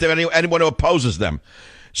imprisonment of anyone who opposes them.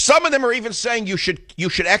 Some of them are even saying you should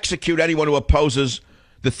execute anyone who opposes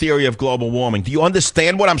the theory of global warming. Do you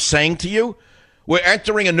understand what I'm saying to you? We're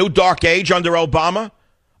entering a new dark age under Obama.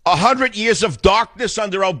 100 years of darkness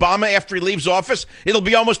under Obama after he leaves office. It'll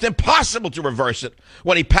be almost impossible to reverse it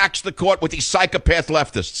when he packs the court with these psychopath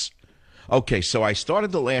leftists. Okay, so I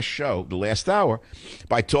started the last hour,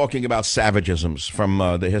 by talking about savagisms from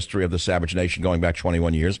the history of the savage nation going back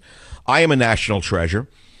 21 years. I am a national treasure.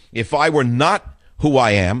 If I were not who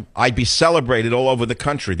I am, I'd be celebrated all over the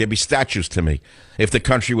country. There'd be statues to me if the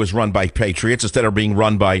country was run by patriots instead of being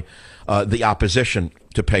run by the opposition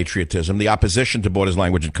to patriotism, the opposition to borders,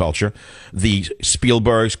 language, and culture, the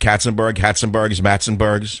Spielbergs, Katzenbergs,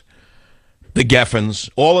 Matzenbergs, the Geffens,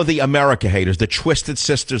 all of the America haters, the twisted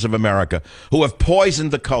sisters of America who have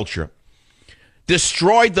poisoned the culture,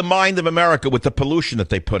 destroyed the mind of America with the pollution that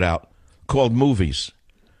they put out called movies.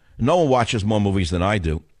 No one watches more movies than I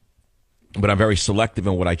do, but I'm very selective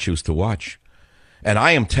in what I choose to watch. And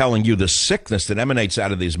I am telling you, the sickness that emanates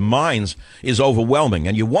out of these minds is overwhelming.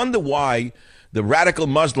 And you wonder why the radical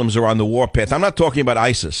Muslims are on the warpath. I'm not talking about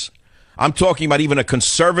ISIS. I'm talking about even a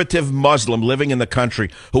conservative Muslim living in the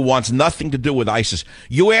country who wants nothing to do with ISIS.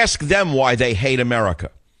 You ask them why they hate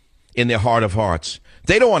America in their heart of hearts.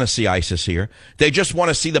 They don't want to see ISIS here. They just want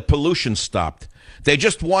to see the pollution stopped. They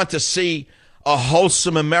just want to see a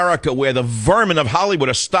wholesome America where the vermin of Hollywood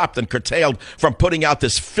are stopped and curtailed from putting out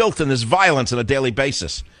this filth and this violence on a daily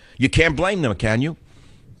basis. You can't blame them, can you?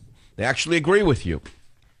 They actually agree with you.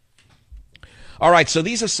 All right, so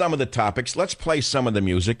these are some of the topics. Let's play some of the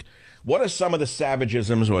music. What are some of the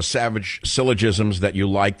savagisms or savage syllogisms that you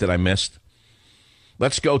like that I missed?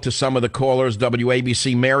 Let's go to some of the callers.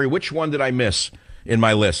 WABC, Mary, which one did I miss in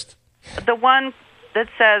my list? The one that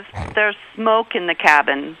says there's smoke in the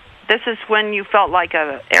cabin. This is when you felt like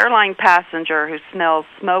an airline passenger who smells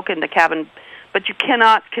smoke in the cabin, but you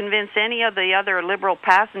cannot convince any of the other liberal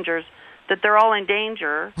passengers that they're all in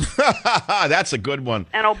danger. That's a good one.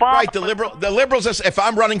 And Obama, right? The liberals. If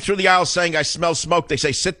I'm running through the aisle saying I smell smoke, they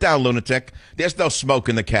say, "Sit down, lunatic. There's no smoke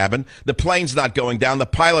in the cabin. The plane's not going down. The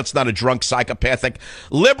pilot's not a drunk psychopathic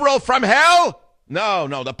liberal from hell.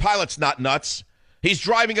 No, the pilot's not nuts. He's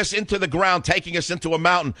driving us into the ground, taking us into a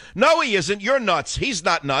mountain. No, he isn't. You're nuts. He's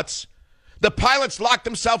not nuts. The pilot's locked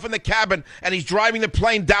himself in the cabin, and he's driving the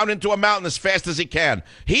plane down into a mountain as fast as he can.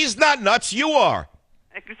 He's not nuts. You are."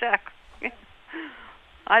 Exactly.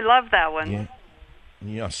 I love that one.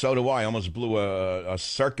 Yeah, so do I. Almost blew a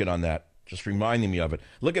circuit on that, just reminding me of it.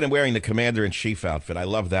 Look at him wearing the Commander-in-Chief outfit. I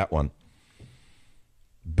love that one.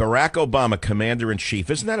 Barack Obama, Commander-in-Chief.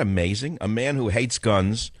 Isn't that amazing? A man who hates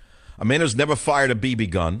guns, a man who's never fired a BB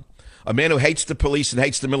gun, a man who hates the police and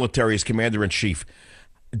hates the military as Commander-in-Chief.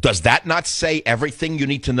 Does that not say everything you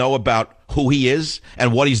need to know about who he is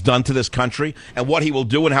and what he's done to this country and what he will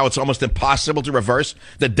do and how it's almost impossible to reverse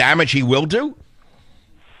the damage he will do?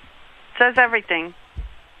 Says everything.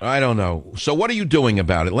 I don't know. So what are you doing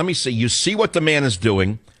about it? Let me see. You see what the man is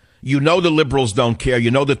doing. You know the liberals don't care.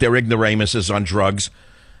 You know that they're ignoramuses on drugs.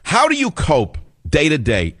 How do you cope day to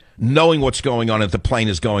day knowing what's going on if the plane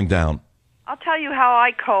is going down? I'll tell you how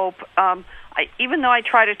I cope. Even though I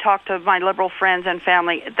try to talk to my liberal friends and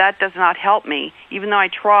family, that does not help me, even though I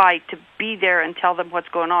try to be there and tell them what's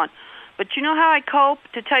going on. But you know how I cope,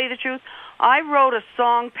 to tell you the truth? I wrote a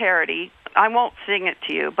song parody. I won't sing it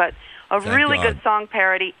to you, but a Thank really God. good song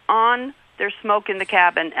parody on There's Smoke in the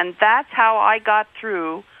Cabin, and that's how I got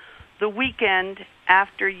through the weekend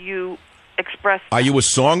after you expressed. Are you a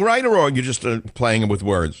songwriter or are you just playing with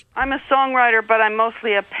words? I'm a songwriter, but I'm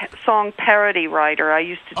mostly a song parody writer. I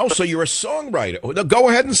used to. Oh, so you're a songwriter. Oh, no, go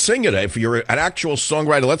ahead and sing it. If you're an actual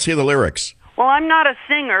songwriter, let's hear the lyrics. Well, I'm not a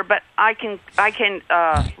singer, but I can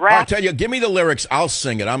I'll rap. tell you, give me the lyrics. I'll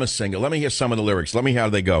sing it. I'm a singer. Let me hear some of the lyrics. Let me hear how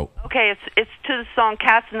they go. Okay, it's to the song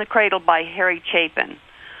 "Cats in the Cradle" by Harry Chapin.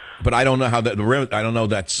 But I don't know how that. I don't know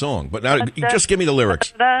that song. But now, just give me the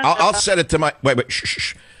lyrics. I'll set it to my. Wait.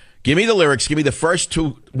 Shh. Give me the lyrics. Give me the first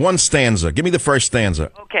one stanza. Give me the first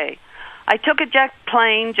stanza. Okay. I took a jet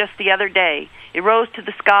plane just the other day. It rose to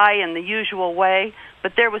the sky in the usual way,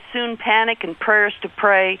 but there was soon panic and prayers to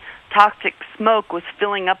pray. Toxic smoke was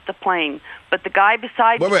filling up the plane, but the guy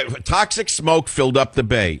beside Wait. Toxic smoke filled up the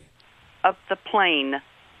bay. Up the plane.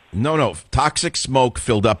 No. Toxic smoke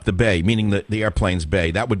filled up the bay, meaning the airplane's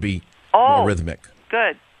bay. That would be more rhythmic.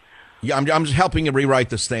 Good. Yeah, I'm just helping you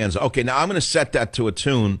rewrite the stanza. Okay, now I'm going to set that to a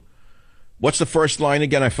tune. What's the first line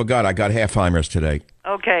again? I forgot. I got Halfheimers today.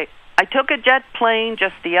 Okay. I took a jet plane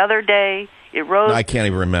just the other day. It rose. No, I can't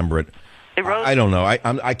even remember it. It rose. I don't know.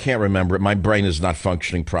 I can't remember it. My brain is not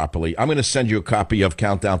functioning properly. I'm going to send you a copy of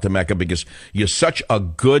Countdown to Mecca because you're such a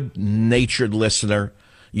good-natured listener.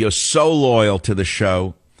 You're so loyal to the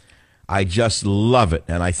show. I just love it,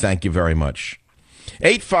 and I thank you very much.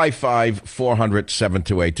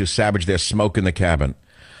 855-400-7282. Savage, there's smoke in the cabin.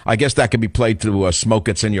 I guess that could be played to Smoke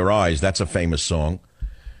It's in Your Eyes. That's a famous song.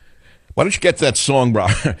 Why don't you get that song,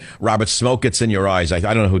 Robert? Smoke It's in Your Eyes. I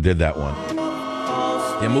don't know who did that one.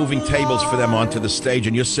 They're moving tables for them onto the stage,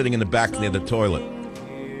 and you're sitting in the back near the toilet.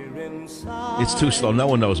 It's too slow. No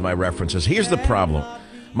one knows my references. Here's the problem.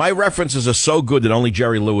 My references are so good that only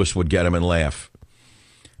Jerry Lewis would get them and laugh.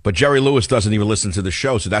 But Jerry Lewis doesn't even listen to the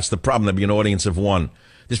show, so that's the problem. There'll be an audience of one.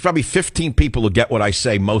 There's probably 15 people who get what I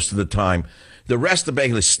say most of the time. The rest are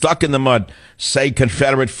basically stuck in the mud. Say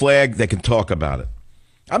Confederate flag, they can talk about it.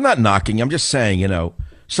 I'm not knocking. I'm just saying,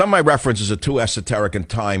 some of my references are too esoteric and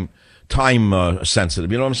time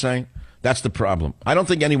sensitive. You know what I'm saying? That's the problem. I don't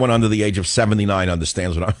think anyone under the age of 79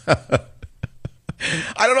 understands what I'm...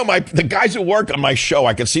 I don't know, the guys who work on my show,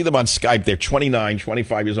 I can see them on Skype. They're 29,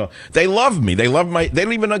 25 years old. They love me. They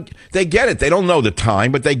don't even know, they get it. They don't know the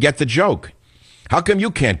time, but they get the joke. How come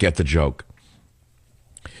you can't get the joke?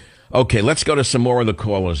 Okay, let's go to some more of the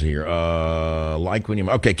callers here.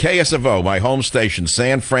 Okay, KSFO, my home station,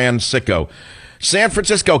 San Francisco. San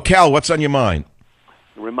Francisco, Cal, what's on your mind?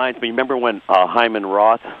 It reminds me, remember when Hyman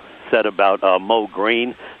Roth said about Mo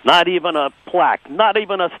Green? Not even a plaque, not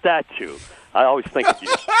even a statue. I always think of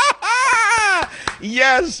you.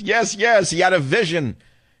 Yes. He had a vision.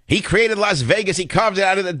 He created Las Vegas. He carved it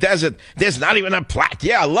out of the desert. There's not even a plaque.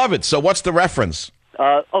 Yeah, I love it. So what's the reference?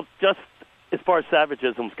 Just as far as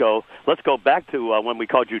Savageisms go, let's go back to when we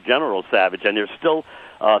called you General Savage, and there's still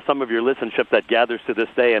some of your listenership that gathers to this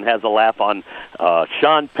day and has a laugh on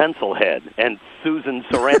Sean Pencilhead and Susan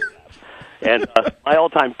Sarandon. And my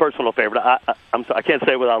all-time personal favorite, I'm sorry, I can't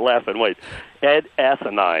say it without laughing. Wait, Ed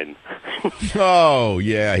Asinine. Oh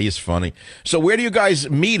yeah, he's funny. So where do you guys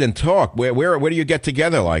meet and talk? Where do you get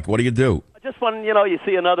together? Like, what do you do? Just when you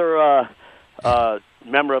see another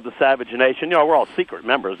member of the Savage Nation. You know, we're all secret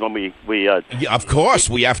members when we Yeah, of course,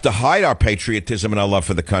 we have to hide our patriotism and our love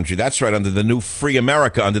for the country. That's right, under the new free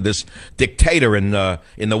America, under this dictator in the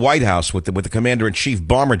White House with the commander-in-chief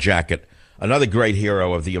bomber jacket, another great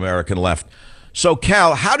hero of the American left. So,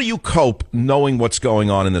 Cal, how do you cope knowing what's going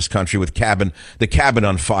on in this country with the cabin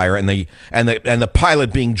on fire and the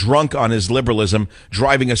pilot being drunk on his liberalism,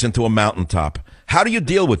 driving us into a mountaintop? How do you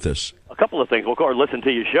deal with this? A couple of things. Well, of course, listen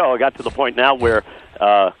to your show. I got to the point now where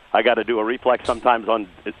I got to do a reflex sometimes on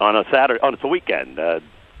a Saturday. Oh, it's a weekend.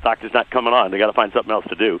 Doctor's not coming on. They got to find something else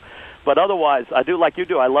to do. But otherwise, I do like you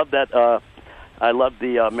do. I love that. I love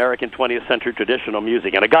the American 20th century traditional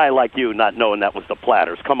music. And a guy like you not knowing that was the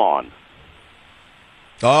Platters. Come on.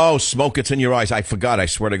 Oh, smoke, it's in your eyes. I forgot. I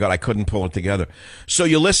swear to God, I couldn't pull it together. So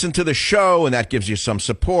you listen to the show, and that gives you some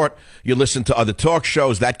support. You listen to other talk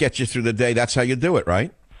shows. That gets you through the day. That's how you do it,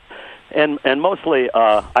 right? And mostly,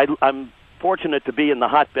 I'm fortunate to be in the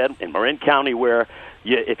hotbed in Marin County where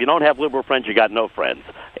if you don't have liberal friends, you got no friends.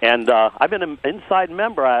 And I've been an inside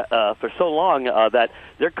member for so long that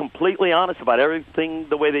they're completely honest about everything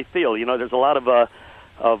the way they feel. You know, there's a lot of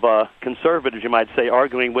conservatives, you might say,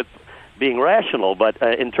 arguing with being rational, but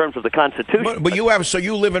in terms of the Constitution. But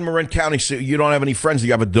you live in Marin County, so you don't have any friends. Do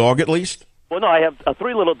you have a dog at least? Well, no, I have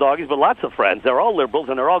 3 little doggies, but lots of friends. They're all liberals,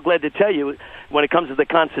 and they're all glad to tell you when it comes to the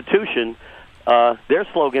Constitution, their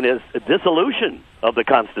slogan is dissolution of the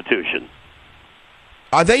Constitution.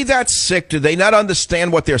 Are they that sick? Do they not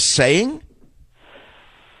understand what they're saying?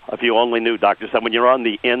 If you only knew, Dr. Sam, when you're on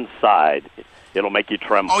the inside, it'll make you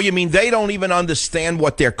tremble. Oh, you mean they don't even understand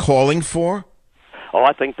what they're calling for? Oh,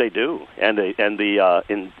 I think they do.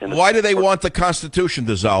 Why do they want the Constitution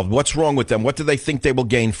dissolved? What's wrong with them? What do they think they will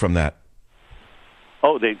gain from that?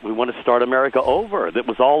 Oh, we want to start America over. That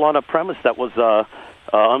was all on a premise that was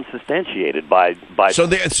unsubstantiated by. So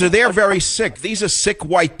they're very sick. These are sick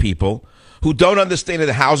white people who don't understand that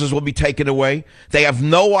the houses will be taken away. They have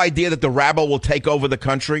no idea that the rabble will take over the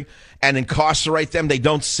country and incarcerate them. They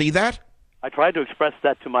don't see that. I tried to express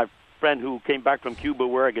that to my friend who came back from Cuba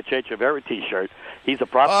wearing a Che Guevara T-shirt. He's a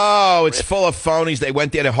prophet. Oh, it's full of phonies. They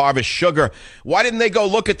went there to harvest sugar. Why didn't they go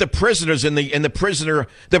look at the prisoners in the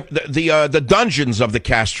dungeons of the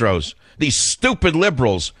Castros? These stupid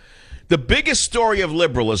liberals. The biggest story of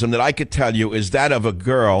liberalism that I could tell you is that of a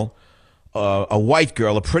girl, a white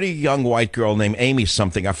girl, a pretty young white girl named Amy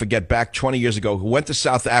something, I forget, back 20 years ago, who went to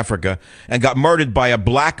South Africa and got murdered by a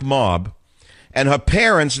black mob. And her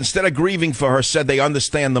parents, instead of grieving for her, said they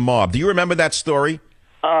understand the mob. Do you remember that story?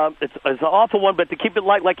 It's an awful one, but to keep it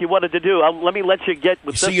light like you wanted to do, let me let you get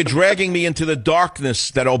with this. See, you're dragging me into the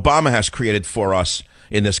darkness that Obama has created for us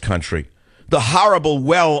in this country. The horrible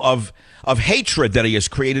well of hatred that he has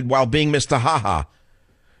created while being Mr. Ha-Ha.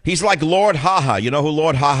 He's like Lord Ha-Ha. You know who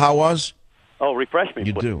Lord Ha-Ha was? Oh, refresh me.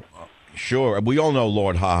 You do. Sure. We all know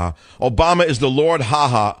Lord Ha-Ha. Obama is the Lord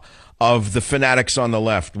Ha-Ha of the fanatics on the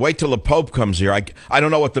left. Wait till the Pope comes here. I don't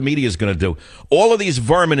know what the media is going to do. All of these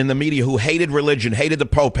vermin in the media who hated religion, hated the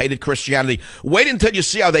Pope, hated Christianity, wait until you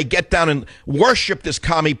see how they get down and worship this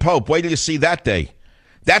commie Pope. Wait till you see that day.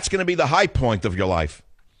 That's going to be the high point of your life.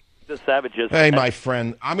 The savages. Hey, my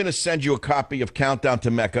friend, I'm going to send you a copy of Countdown to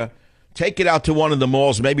Mecca. Take it out to one of the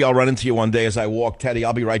malls. Maybe I'll run into you one day as I walk. Teddy,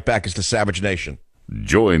 I'll be right back. It's the Savage Nation.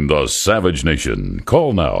 Join the Savage Nation.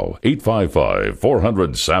 Call now,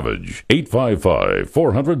 855-400-SAVAGE,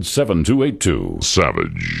 855-400-7282.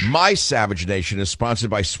 Savage. My Savage Nation is sponsored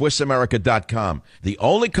by SwissAmerica.com, the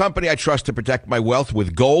only company I trust to protect my wealth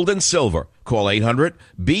with gold and silver. Call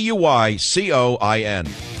 800-BUYCOIN.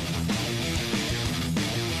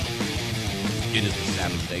 It is the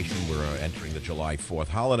Savage Nation. We're entering the July 4th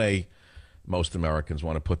holiday. Most Americans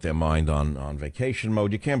want to put their mind on vacation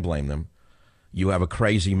mode. You can't blame them. You have a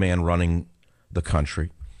crazy man running the country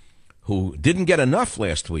who didn't get enough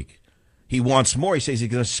last week. He wants more. He says he's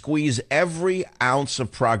going to squeeze every ounce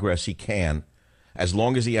of progress he can as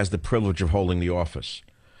long as he has the privilege of holding the office.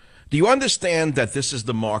 Do you understand that this is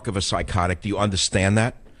the mark of a psychotic? Do you understand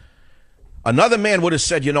that? Another man would have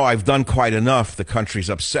said, you know, I've done quite enough. The country's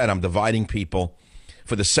upset. I'm dividing people.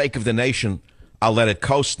 For the sake of the nation, I'll let it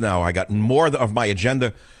coast now. I got more of my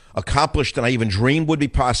agenda accomplished than I even dreamed would be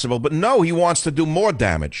possible. But no, he wants to do more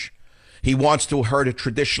damage. He wants to hurt a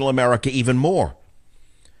traditional America even more.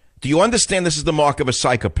 Do you understand this is the mark of a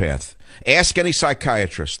psychopath? Ask any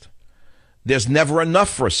psychiatrist. There's never enough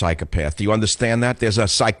for a psychopath. Do you understand that? There's a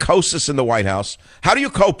psychosis in the White House. How do you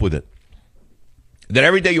cope with it? That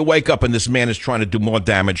every day you wake up and this man is trying to do more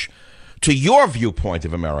damage to your viewpoint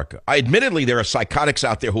of America. Admittedly, there are psychotics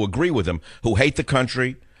out there who agree with him, who hate the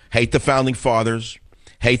country, hate the founding fathers,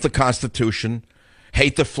 hate the Constitution,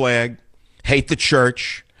 hate the flag, hate the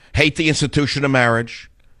church, hate the institution of marriage,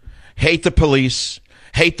 hate the police,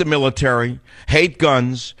 hate the military, hate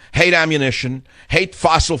guns, hate ammunition, hate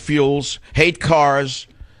fossil fuels, hate cars.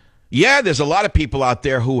 Yeah, there's a lot of people out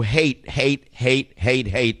there who hate,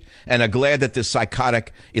 and are glad that this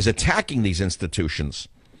psychotic is attacking these institutions.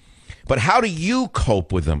 But how do you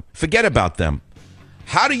cope with them? Forget about them.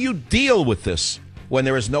 How do you deal with this when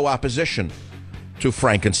there is no opposition to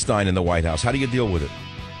Frankenstein in the White House? How do you deal with it?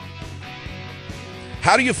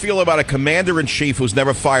 How do you feel about a commander-in-chief who's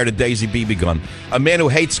never fired a Daisy BB gun? A man who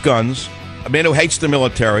hates guns, a man who hates the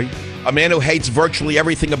military, a man who hates virtually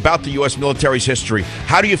everything about the U.S. military's history.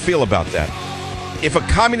 How do you feel about that? If a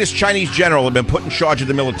communist Chinese general had been put in charge of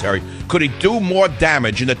the military, could he do more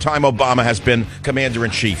damage in the time Obama has been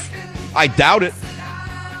commander-in-chief? I doubt it.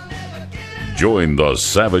 Join the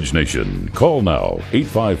Savage Nation. Call now,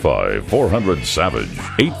 855-400-SAVAGE,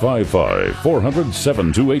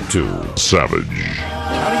 855-400-7282. Savage.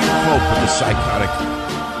 How do you cope with the psychotic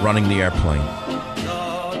running the airplane?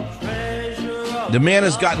 The man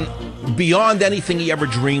has gotten beyond anything he ever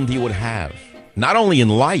dreamed he would have, not only in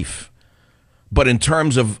life, but in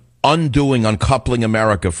terms of uncoupling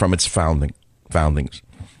America from its foundings.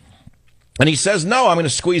 And he says, no, I'm going to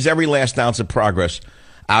squeeze every last ounce of progress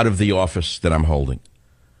out of the office that I'm holding.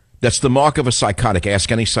 That's the mark of a psychotic.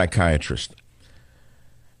 Ask any psychiatrist.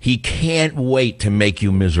 He can't wait to make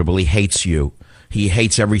you miserable. He hates you. He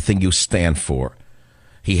hates everything you stand for.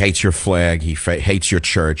 He hates your flag. He hates your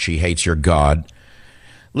church. He hates your God.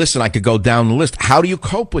 Listen, I could go down the list. How do you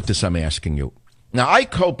cope with this, I'm asking you? Now, I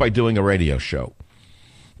cope by doing a radio show.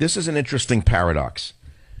 This is an interesting paradox.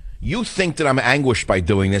 You think that I'm anguished by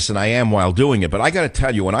doing this, and I am while doing it, but I got to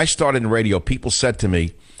tell you, when I started in radio, people said to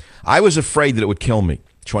me, I was afraid that it would kill me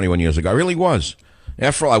 21 years ago. I really was.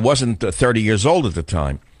 After all, I wasn't 30 years old at the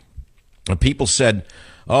time. And people said,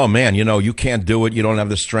 oh, man, you can't do it. You don't have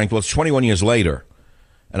the strength. Well, it's 21 years later,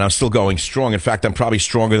 and I'm still going strong. In fact, I'm probably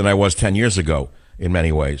stronger than I was 10 years ago in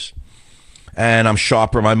many ways. And I'm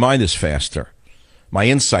sharper. My mind is faster. My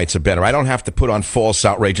insights are better. I don't have to put on false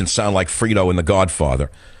outrage and sound like Frito in The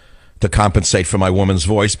Godfather to compensate for my woman's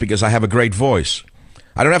voice, because I have a great voice.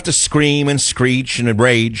 I don't have to scream and screech and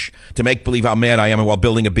rage to make believe how mad I am while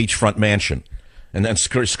building a beachfront mansion and then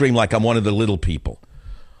scream like I'm one of the little people.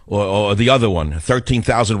 Or the other one,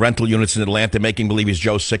 13,000 rental units in Atlanta, making believe he's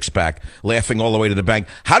Joe Sixpack, laughing all the way to the bank.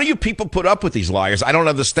 How do you people put up with these liars? I don't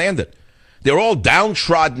understand it. They're all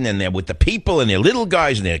downtrodden, and they're with the people, and they're little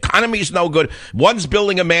guys, and the economy's no good. One's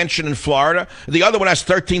building a mansion in Florida. The other one has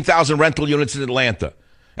 13,000 rental units in Atlanta.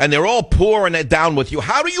 And they're all poor and they're down with you.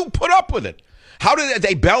 How do you put up with it? How do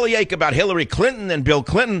they bellyache about Hillary Clinton and Bill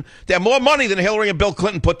Clinton? They have more money than Hillary and Bill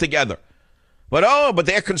Clinton put together. But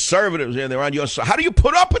they're conservatives and they're on your side. How do you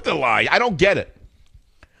put up with the lie? I don't get it.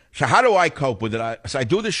 So how do I cope with it? I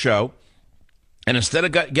do the show, and instead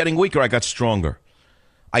of getting weaker, I got stronger.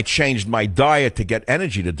 I changed my diet to get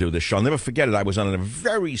energy to do this show. I'll never forget it. I was on a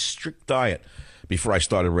very strict diet before I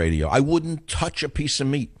started radio. I wouldn't touch a piece of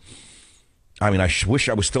meat. I mean, I wish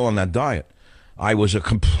I was still on that diet. I was a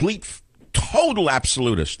complete, total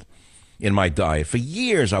absolutist in my diet. For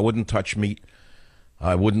years, I wouldn't touch meat.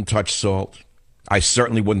 I wouldn't touch salt. I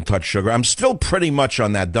certainly wouldn't touch sugar. I'm still pretty much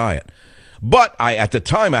on that diet. But at the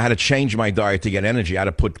time, I had to change my diet to get energy. I had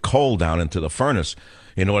to put coal down into the furnace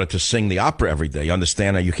in order to sing the opera every day. You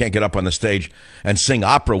understand? You can't get up on the stage and sing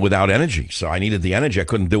opera without energy. So I needed the energy. I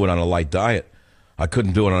couldn't do it on a light diet. I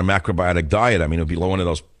couldn't do it on a macrobiotic diet. I mean, it would be one of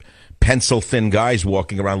those pencil-thin guys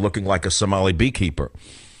walking around looking like a Somali beekeeper.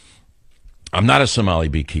 I'm not a Somali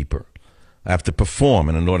beekeeper. I have to perform,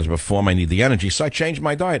 and in order to perform, I need the energy, so I changed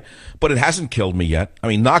my diet. But it hasn't killed me yet. I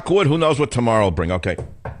mean, knock wood, who knows what tomorrow will bring. Okay,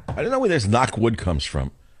 I don't know where this knock wood comes from.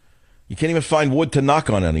 You can't even find wood to knock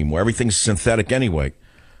on anymore. Everything's synthetic anyway.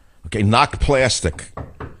 Okay, knock plastic.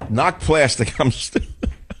 Knock plastic, I'm still...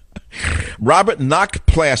 Robert, knock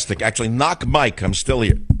plastic. Actually, knock Mike, I'm still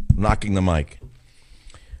here, knocking the mic.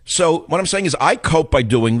 So what I'm saying is I cope by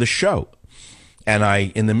doing the show.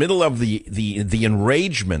 And in the middle of the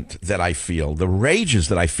enragement that I feel, the rages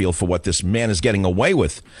that I feel for what this man is getting away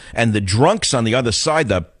with, and the drunks on the other side,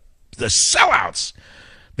 the sellouts,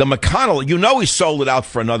 the McConnell, he sold it out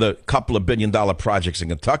for another couple of $1 billion projects in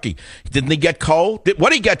Kentucky. Didn't he get coal? What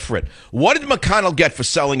did he get for it? What did McConnell get for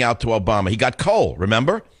selling out to Obama? He got coal,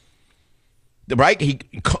 remember? Right?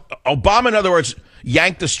 Obama, in other words,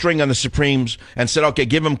 yanked the string on the Supremes and said, okay,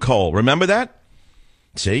 give him coal. Remember that?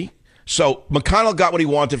 See? So McConnell got what he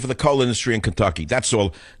wanted for the coal industry in Kentucky. That's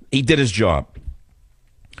all. He did his job.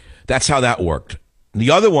 That's how that worked.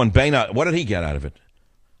 The other one, Boehner, what did he get out of it?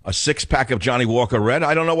 A 6-pack of Johnny Walker Red?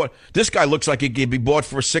 I don't know what. This guy looks like he could be bought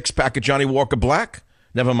for a 6-pack of Johnny Walker Black.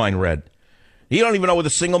 Never mind red. He don't even know what a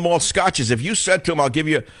single malt scotch is. If you said to him, I'll give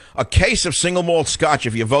you a case of single malt scotch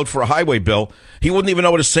if you vote for a highway bill, he wouldn't even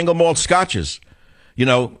know what a single malt scotch is. You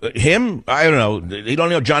know, him, I don't know. He don't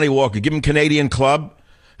know Johnny Walker. Give him Canadian Club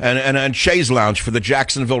and Shays Lounge for the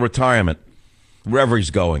Jacksonville retirement, wherever he's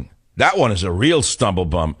going. That one is a real stumble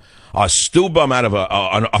bum. A stew bum out of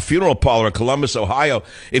a funeral parlor in Columbus, Ohio.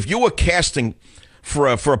 If you were casting for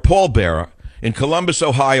a pallbearer in Columbus,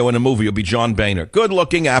 Ohio in a movie, it would be John Boehner. Good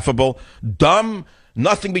looking, affable, dumb,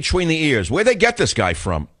 nothing between the ears. Where'd they get this guy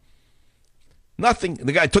from? Nothing.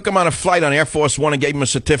 The guy took him on a flight on Air Force One and gave him a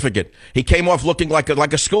certificate. He came off looking like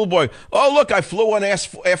a schoolboy. Oh, look, I flew on Air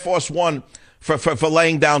Force One for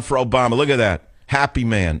laying down for Obama. Look at that. Happy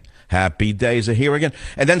man. Happy days are here again.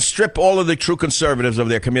 And then strip all of the true conservatives of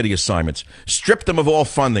their committee assignments. Strip them of all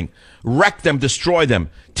funding. Wreck them, destroy them.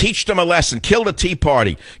 Teach them a lesson. Kill the Tea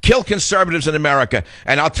Party. Kill conservatives in America.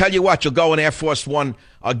 And I'll tell you what, you'll go in Air Force One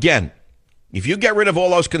again. If you get rid of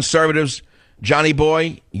all those conservatives, Johnny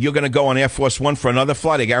boy, you're going to go on Air Force One for another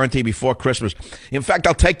flight, I guarantee, before Christmas. In fact,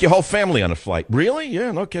 I'll take your whole family on a flight. Really?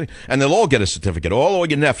 Yeah, no kidding. And they'll all get a certificate, all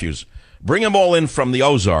your nephews. Bring them all in from the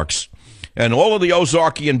Ozarks. And all of the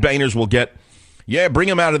Ozarkian Boehners will get, bring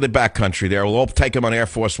them out of the back country there. We'll all take them on Air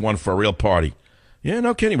Force One for a real party. Yeah,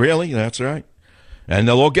 no kidding. Really? That's right. And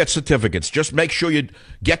they'll all get certificates. Just make sure you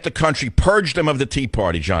get the country, purge them of the Tea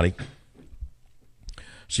Party, Johnny.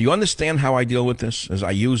 So you understand how I deal with this? As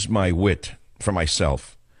I use my wit for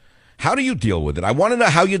myself. How do you deal with it? I want to know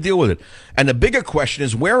how you deal with it. And the bigger question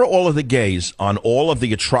is, where are all of the gays on all of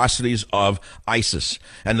the atrocities of ISIS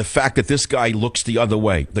and the fact that this guy looks the other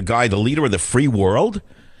way? The guy, the leader of the free world,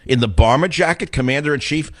 in the bomber jacket,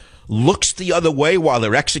 commander-in-chief, looks the other way while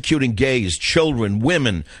they're executing gays, children,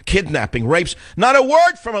 women, kidnapping, rapes. Not a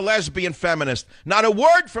word from a lesbian feminist. Not a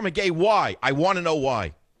word from a gay. Why? I want to know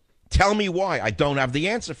why. Tell me why. I don't have the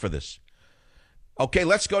answer for this. Okay,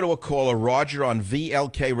 let's go to a caller. Roger on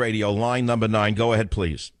VLK Radio, line number 9. Go ahead,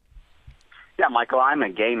 please. Yeah, Michael, I'm a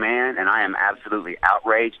gay man, and I am absolutely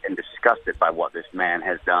outraged and disgusted by what this man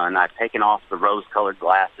has done. I've taken off the rose-colored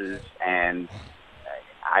glasses, and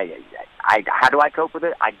how do I cope with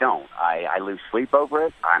it? I don't. I lose sleep over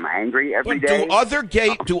it. I'm angry every day. Do other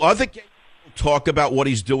gay people talk about what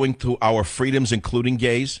he's doing to our freedoms, including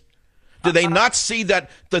gays? Do they not see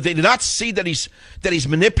that? Do they not see that he's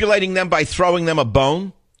manipulating them by throwing them a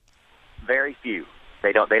bone? Very few.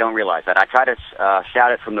 They don't realize that. I try to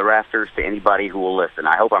shout it from the rafters to anybody who will listen.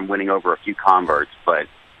 I hope I'm winning over a few converts, but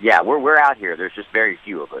yeah, we're out here. There's just very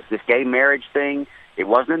few of us. This gay marriage thing, it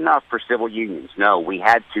wasn't enough for civil unions. No, we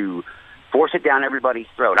had to force it down everybody's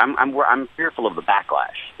throat. I'm fearful of the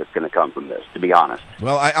backlash that's going to come from this, to be honest.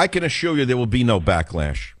 Well, I can assure you there will be no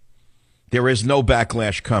backlash. There is no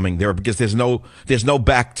backlash coming there because there's no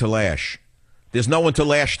back to lash. There's no one to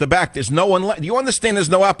lash the back. There's no one. Do you understand? There's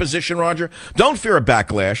no opposition, Roger. Don't fear a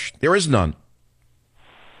backlash. There is none.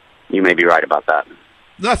 You may be right about that.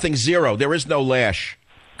 Nothing. Zero. There is no lash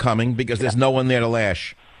coming because there's no one there to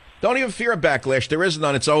lash. Don't even fear a backlash. There is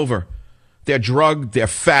none. It's over. They're drugged. They're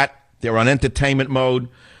fat. They're on entertainment mode.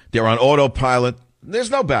 They're on autopilot. There's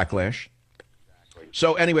no backlash.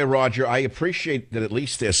 So anyway, Roger, I appreciate that at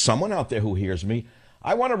least there's someone out there who hears me.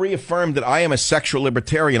 I want to reaffirm that I am a sexual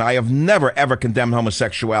libertarian. I have never, ever condemned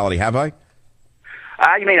homosexuality, have I?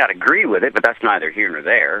 You may not agree with it, but that's neither here nor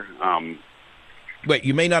there. Wait,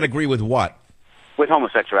 you may not agree with what? With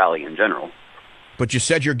homosexuality in general. But you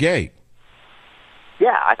said you're gay.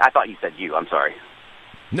 Yeah, I thought you said you. I'm sorry.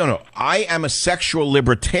 No. I am a sexual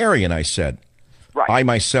libertarian, I said. Right. I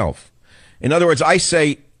myself. In other words, I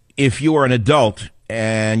say if you are an adult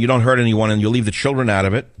and you don't hurt anyone and you leave the children out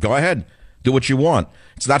of it, go ahead. Do what you want.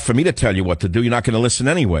 It's not for me to tell you what to do. You're not going to listen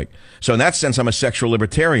anyway. So in that sense, I'm a sexual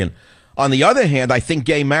libertarian. On the other hand, I think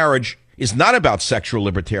gay marriage is not about sexual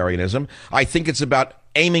libertarianism. I think it's about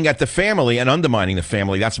aiming at the family and undermining the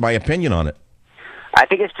family. That's my opinion on it. I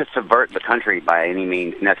think it's to subvert the country by any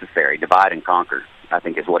means necessary. Divide and conquer, I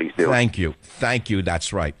think, is what he's doing. Thank you.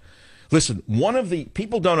 That's right. Listen, one of the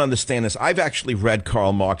people don't understand this. I've actually read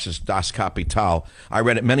Karl Marx's Das Kapital. I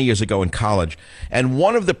read it many years ago in college. And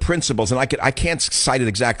one of the principles, and I can't cite it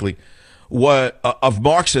exactly, of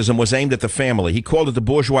Marxism was aimed at the family. He called it the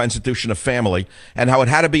bourgeois institution of family and how it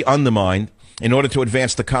had to be undermined in order to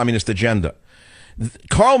advance the communist agenda.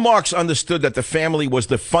 Karl Marx understood that the family was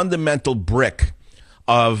the fundamental brick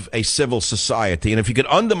of a civil society. And if you could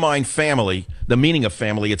undermine family, the meaning of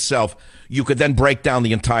family itself, you could then break down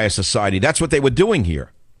the entire society. That's what they were doing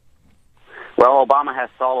here. Well, Obama has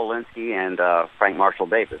Saul Alinsky and Frank Marshall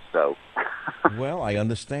Davis, so. Well, I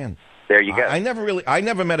understand. There you go. I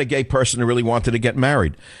never met a gay person who really wanted to get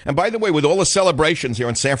married. And by the way, with all the celebrations here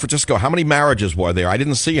in San Francisco, how many marriages were there? I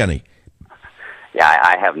didn't see any. Yeah,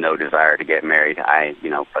 I have no desire to get married.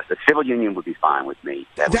 But the civil union would be fine with me.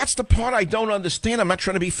 That's the part I don't understand. I'm not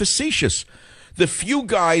trying to be facetious. The few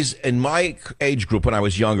guys in my age group when I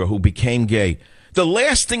was younger who became gay, the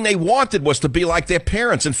last thing they wanted was to be like their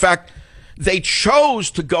parents. In fact, they chose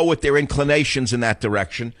to go with their inclinations in that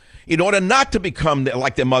direction in order not to become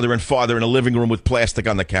like their mother and father in a living room with plastic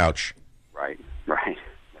on the couch. Right.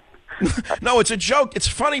 No, it's a joke. It's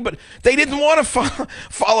funny, but they didn't want to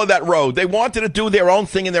follow that road. They wanted to do their own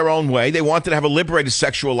thing in their own way. They wanted to have a liberated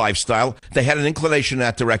sexual lifestyle. They had an inclination in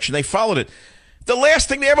that direction. They followed it. The last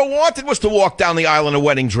thing they ever wanted was to walk down the aisle in a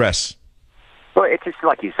wedding dress. Well, it's just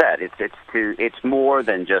like you said. It's more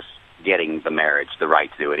than just getting the marriage, the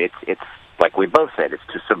right to do it. It's like we both said. It's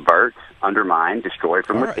to subvert, undermine, destroy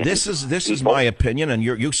from within. This is my opinion, and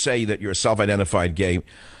you say that you're a self-identified gay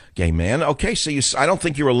man. Okay, so I don't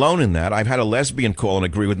think you're alone in that. I've had a lesbian call and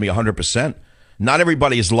agree with me 100%. Not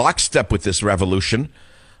everybody is lockstep with this revolution.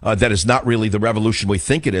 That is not really the revolution we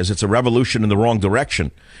think it is. It's a revolution in the wrong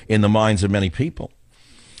direction in the minds of many people.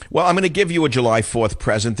 Well, I'm going to give you a July 4th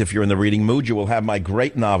present. If you're in the reading mood, you will have my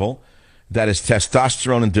great novel that is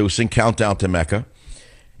testosterone-inducing, Countdown to Mecca,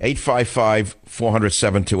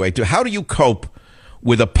 855-400-7282. How do you cope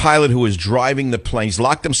with a pilot who is driving the plane? He's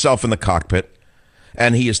locked himself in the cockpit,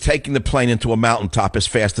 and he is taking the plane into a mountaintop as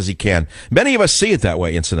fast as he can. Many of us see it that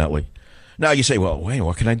way, incidentally. Now, you say, well, wait,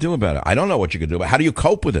 what can I do about it? I don't know what you can do about it. How do you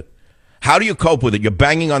cope with it? How do you cope with it? You're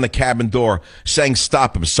banging on the cabin door saying,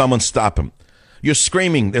 stop him, someone stop him. You're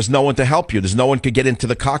screaming, there's no one to help you. There's no one to get into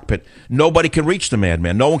the cockpit. Nobody can reach the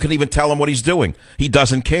madman. No one can even tell him what he's doing. He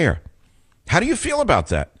doesn't care. How do you feel about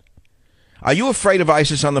that? Are you afraid of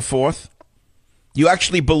ISIS on the 4th? You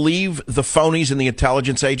actually believe the phonies in the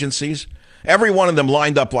intelligence agencies? Every one of them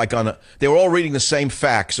lined up like they were all reading the same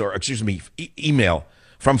fax or, email.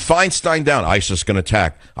 From Feinstein down, ISIS going to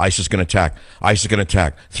attack, ISIS going to attack, ISIS going to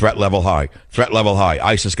attack, threat level high,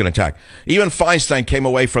 ISIS going to attack. Even Feinstein came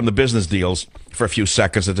away from the business deals for a few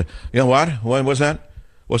seconds. And, you know what? What was that?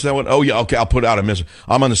 What's that one? Oh, yeah, okay, I'll put out a miss.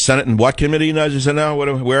 I'm on the Senate and what committee? I said, now,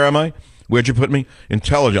 where am I? Where'd you put me?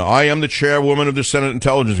 Intelligence. I am the chairwoman of the Senate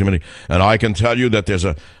Intelligence Committee, and I can tell you that there's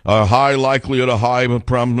a high likelihood, a high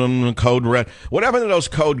problem, code red, whatever those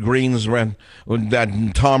code greens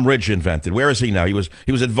that Tom Ridge invented. Where is he now? He was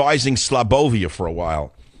advising Slobovia for a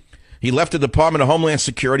while. He left the Department of Homeland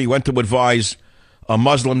Security, went to advise a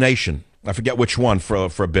Muslim nation. I forget which one for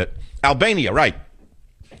a bit. Albania, right.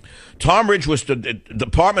 Tom Ridge was the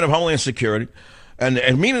Department of Homeland Security. And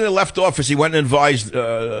immediately left office, he went and advised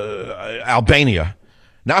Albania.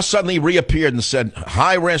 Now suddenly he reappeared and said,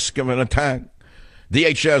 high risk of an attack.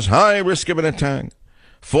 DHS, high risk of an attack.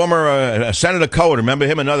 Former Senator Cohen, remember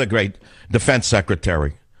him? Another great defense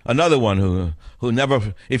secretary. Another one who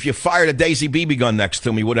never, if you fired a Daisy BB gun next to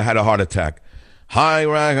him, he would have had a heart attack. High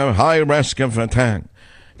risk of attack.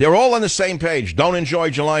 They're all on the same page. Don't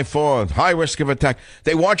enjoy July 4th. High risk of attack.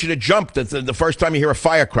 They want you to jump the first time you hear a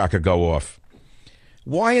firecracker go off.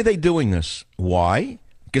 Why are they doing this? Why?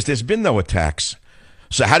 Because there's been no attacks.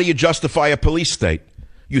 So how do you justify a police state?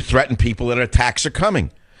 You threaten people that attacks are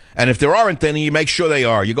coming. And if there aren't, then you make sure they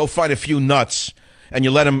are. You go find a few nuts and you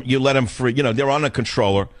let them free. You know, they're on a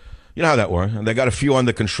controller. You know how that works. They got a few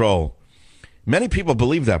under control. Many people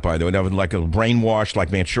believe that, by the way. They're like a brainwashed,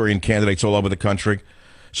 like Manchurian candidates all over the country.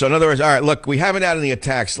 So in other words, all right, look, we haven't had any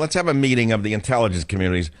attacks. Let's have a meeting of the intelligence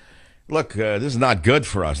communities. Look, this is not good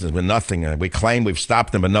for us. There's been nothing. We claim we've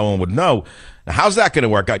stopped them, but no one would know. Now, how's that going to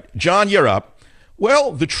work? John, you're up.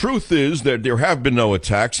 Well, the truth is that there have been no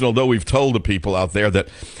attacks, and although we've told the people out there that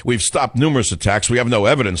we've stopped numerous attacks, we have no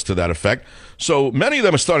evidence to that effect. So many of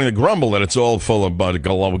them are starting to grumble that it's all full of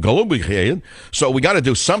galooby. So we got to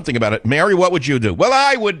do something about it. Mary, what would you do? Well,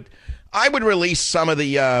 I would release some of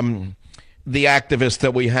the activists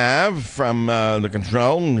that we have from the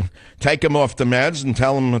control, take them off the meds and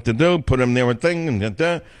tell them what to do, put them near a thing,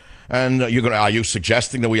 and are you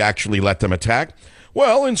suggesting that we actually let them attack?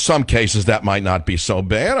 Well, in some cases, that might not be so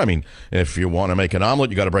bad. I mean, if you want to make an omelet,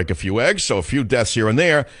 you got to break a few eggs. So a few deaths here and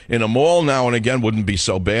there in a mall now and again wouldn't be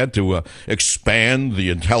so bad to expand the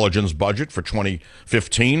intelligence budget for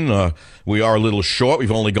 2015. We are a little short.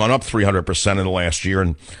 We've only gone up 300% in the last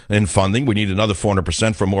year in funding. We need another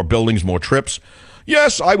 400% for more buildings, more trips.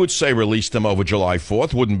 Yes, I would say release them over July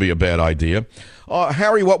 4th. Wouldn't be a bad idea.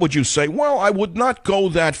 Harry, what would you say? Well, I would not go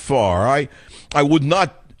that far. I would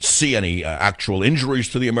not see any actual injuries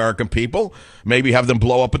to the American people. Maybe have them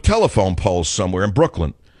blow up a telephone pole somewhere in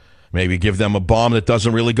Brooklyn. Maybe give them a bomb that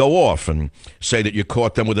doesn't really go off and say that you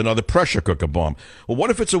caught them with another pressure cooker bomb. Well, what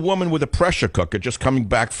if it's a woman with a pressure cooker just coming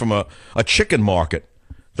back from a chicken market?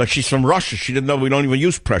 Like she's from Russia. She didn't know we don't even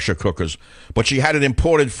use pressure cookers. But she had it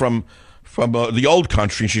imported from the old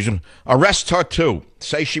country. She's arrest her too.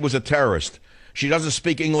 Say she was a terrorist. She doesn't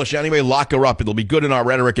speak English anyway. Lock her up. It'll be good in our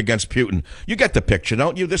rhetoric against Putin. You get the picture,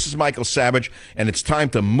 don't you? This is Michael Savage, and it's time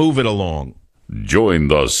to move it along. Join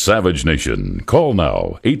the Savage Nation. Call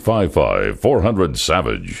now,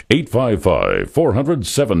 855-400-SAVAGE,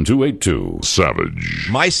 855-400-7282. Savage.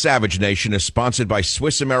 My Savage Nation is sponsored by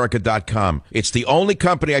SwissAmerica.com. It's the only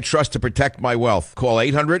company I trust to protect my wealth. Call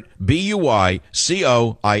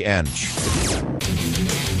 800-BUY-COIN.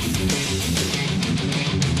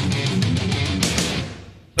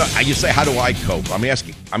 You say, how do I cope? I'm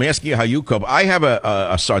asking you how you cope. I have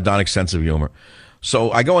a sardonic sense of humor.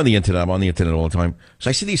 So I go on the internet. I'm on the internet all the time.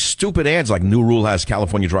 So I see these stupid ads like New Rule has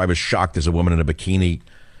California drivers shocked as a woman in a bikini.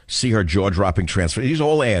 See her jaw-dropping transfer. These are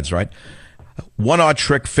all ads, right? One odd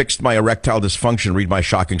trick fixed my erectile dysfunction. Read my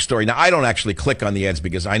shocking story. Now, I don't actually click on the ads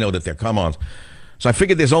because I know that they're come-ons. So I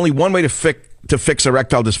figured there's only one way to fix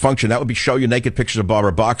erectile dysfunction. That would be show you naked pictures of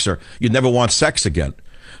Barbara Boxer. You'd never want sex again.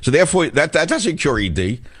 So therefore, that doesn't cure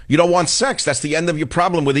ED. You don't want sex. That's the end of your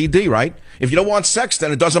problem with ED, right? If you don't want sex,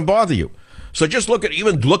 then it doesn't bother you. So just look at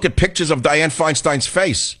pictures of Dianne Feinstein's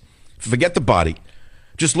face. Forget the body.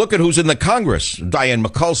 Just look at who's in the Congress. Dianne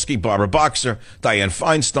Mikulski, Barbara Boxer, Dianne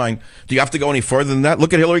Feinstein. Do you have to go any further than that?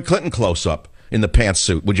 Look at Hillary Clinton close up in the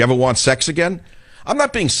pantsuit. Would you ever want sex again? I'm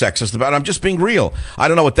not being sexist about it. I'm just being real. I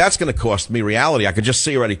don't know what that's going to cost me reality. I could just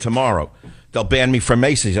see already tomorrow. They'll ban me from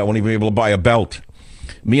Macy's. I won't even be able to buy a belt.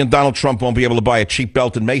 Me and Donald Trump won't be able to buy a cheap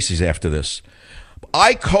belt in Macy's after this.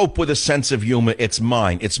 I cope with a sense of humor. It's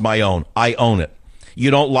mine. It's my own. I own it.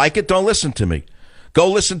 You don't like it? Don't listen to me. Go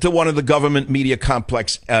listen to one of the government media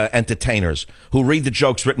complex entertainers who read the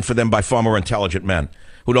jokes written for them by far more intelligent men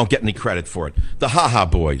who don't get any credit for it. The Ha-Ha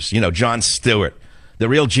Boys, Jon Stewart, the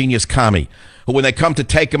real genius commie, who when they come to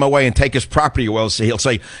take him away and take his property, he'll say,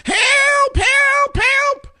 help, help,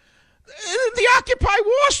 help. The Occupy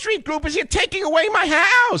Wall Street group is here taking away my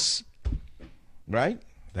house. Right?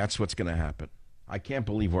 That's what's going to happen. I can't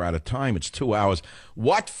believe we're out of time. It's 2 hours.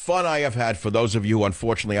 What fun I have had for those of you who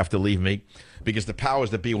unfortunately have to leave me because the powers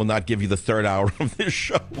that be will not give you the third hour of this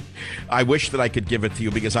show. I wish that I could give it to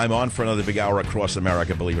you because I'm on for another big hour across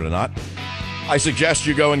America, believe it or not. I suggest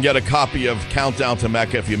you go and get a copy of Countdown to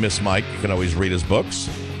Mecca if you miss Mike. You can always read his books.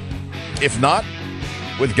 If not,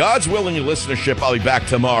 with God's will and your listenership, I'll be back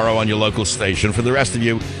tomorrow on your local station. For the rest of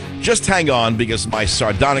you, just hang on because my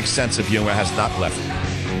sardonic sense of humor has not left me.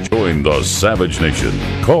 Join the Savage Nation.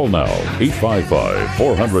 Call now,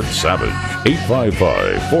 855-400-SAVAGE,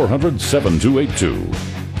 855-400-7282.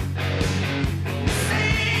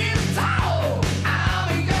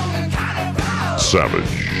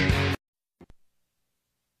 Savage.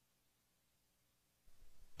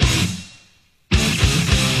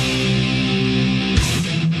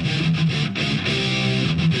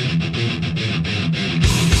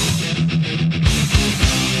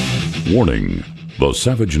 Warning. The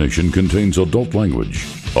Savage Nation contains adult language,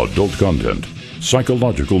 adult content,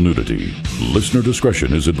 psychological nudity. Listener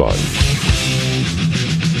discretion is advised.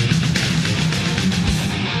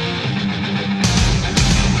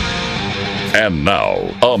 And now,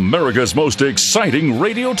 America's most exciting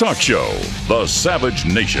radio talk show, The Savage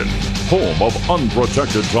Nation, home of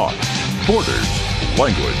unprotected talk, borders,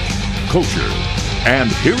 language, culture.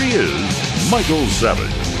 And here he is, Michael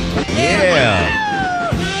Savage. Yeah.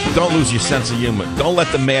 Don't lose your sense of humor. Don't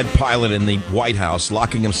let the mad pilot in the White House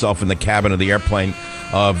locking himself in the cabin of the airplane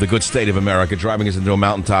of the good state of America, driving us into a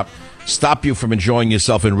mountaintop, stop you from enjoying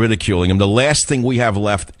yourself and ridiculing him. The last thing we have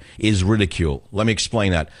left is ridicule. Let me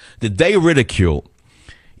explain that. The day ridicule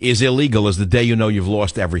is illegal is the day you know you've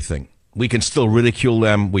lost everything. We can still ridicule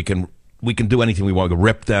them. We can do anything we want.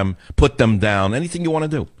 Rip them, put them down, anything you want to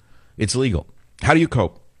do. It's legal. How do you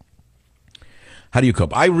cope?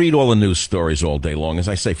 I read all the news stories all day long, as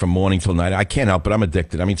I say, from morning till night. I can't help it. I'm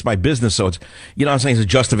addicted. I mean, it's my business, so it's, what I'm saying, it's a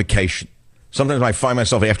justification. Sometimes I find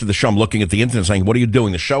myself after the show, I'm looking at the internet saying, what are you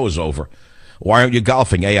doing? The show is over. Why aren't you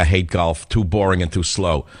golfing? Hey, I hate golf. Too boring and too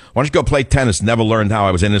slow. Why don't you go play tennis? Never learned how.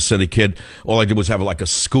 I was an inner city kid. All I did was have like a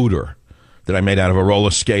scooter that I made out of a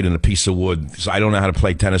roller skate and a piece of wood. So I don't know how to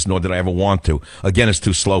play tennis, nor did I ever want to. Again, it's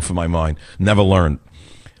too slow for my mind. Never learned.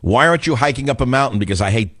 Why aren't you hiking up a mountain? Because I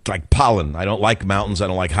hate pollen. I don't like mountains. I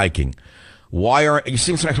don't like hiking. I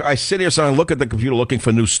sit here and I look at the computer looking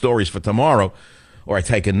for new stories for tomorrow. or I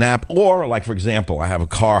take a nap, or, like, for example, I have a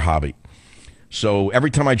car hobby. So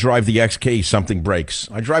every time I drive the XK, something breaks.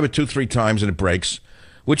 I drive it 2-3 times and it breaks,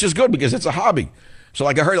 which is good because it's a hobby. So,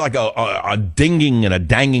 like, I heard like a dinging and a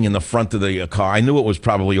danging in the front of the car. I knew it was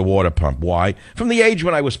probably a water pump. Why? From the age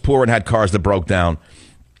when I was poor and had cars that broke down.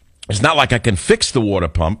 It's not like I can fix the water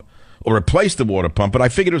pump or replace the water pump, but I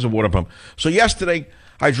figured it was a water pump. So yesterday,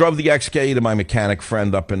 I drove the XK to my mechanic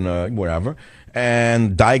friend up in wherever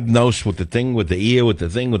and diagnosed with the thing, with the ear, with the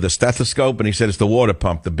thing, with the stethoscope, and he said it's the water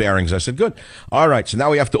pump, the bearings. I said, good. All right, so now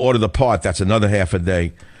we have to order the part. That's another half a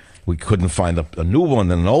day. We couldn't find a new one,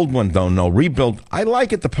 then an old one, don't know, rebuild. I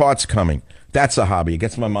like it, the part's coming. That's a hobby. It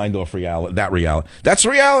gets my mind off reality. That's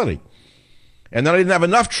reality. And then I didn't have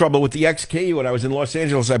enough trouble with the XK. When I was in Los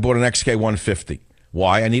Angeles, I bought an XK 150.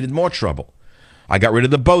 Why? I needed more trouble. I got rid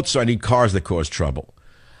of the boat, so I need cars that cause trouble.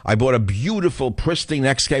 I bought a beautiful, pristine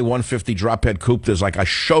XK 150 drop head coupe. There's like a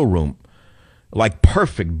showroom, like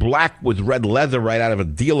perfect, black with red leather right out of a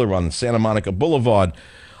dealer on Santa Monica Boulevard.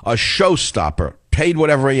 A showstopper. Paid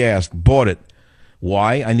whatever he asked. Bought it.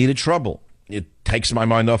 Why? I needed trouble. It takes my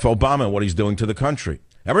mind off Obama and what he's doing to the country.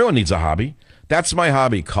 Everyone needs a hobby. That's my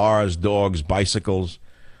hobby. Cars, dogs, bicycles,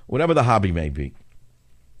 whatever the hobby may be.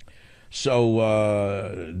 So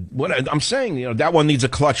what I'm saying, that one needs a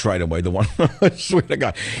clutch right away. The one, I swear to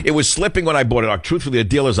God, it was slipping when I bought it. Truthfully, the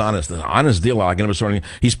dealer's honest. The honest dealer, I can never sort of,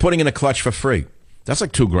 he's putting in a clutch for free. That's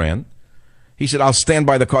like $2,000. He said, I'll stand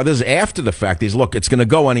by the car. This is after the fact. He's, look, it's going to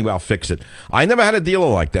go anyway. I'll fix it. I never had a dealer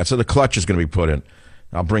like that, so the clutch is going to be put in.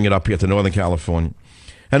 I'll bring it up here to Northern California.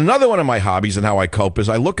 And another one of my hobbies and how I cope is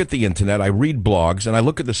I look at the internet, I read blogs, and I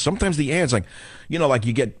look at sometimes the ads, like, like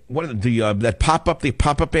you get that the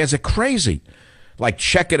pop-up ads are crazy. Like,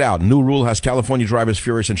 check it out. New rule has California drivers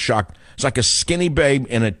furious and shocked. It's like a skinny babe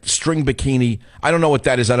in a string bikini. I don't know what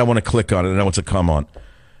that is. I don't want to click on it. I know it's a come on.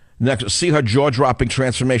 Next, see her jaw-dropping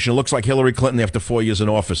transformation. It looks like Hillary Clinton after 4 years in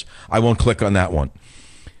office. I won't click on that one.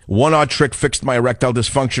 One odd trick fixed my erectile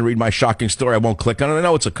dysfunction. Read my shocking story. I won't click on it. I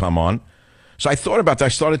know it's a come on. So I thought about that. I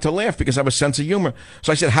started to laugh because I have a sense of humor.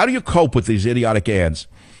 So I said, how do you cope with these idiotic ads?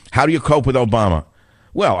 How do you cope with Obama?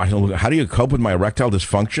 Well, how do you cope with my erectile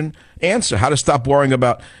dysfunction? Answer, how to stop worrying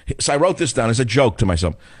about... So I wrote this down as a joke to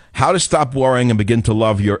myself. How to stop worrying and begin to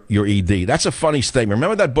love your ED. That's a funny statement.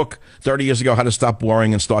 Remember that book 30 years ago, How to Stop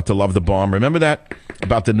Worrying and Start to Love the Bomb? Remember that?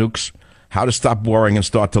 About the nukes? How to stop worrying and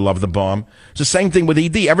start to love the bomb. It's the same thing with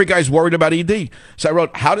ED. Every guy's worried about ED. So I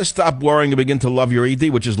wrote, how to stop worrying and begin to love your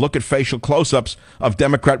ED, which is look at facial close-ups of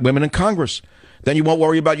Democrat women in Congress. Then you won't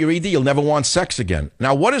worry about your ED. You'll never want sex again.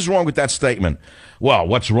 Now, what is wrong with that statement? Well,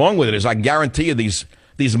 what's wrong with it is I guarantee you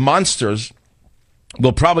these monsters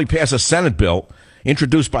will probably pass a Senate bill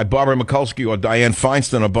introduced by Barbara Mikulski or Dianne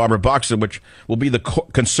Feinstein or Barbara Boxer, which will be the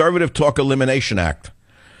Conservative Talk Elimination Act.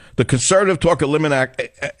 The Conservative Talk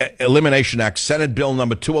Elimination Act, Senate Bill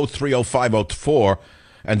number 2030504,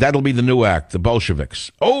 and that'll be the new act, the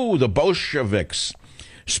Bolsheviks. Oh, the Bolsheviks.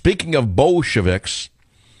 Speaking of Bolsheviks,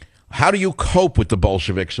 how do you cope with the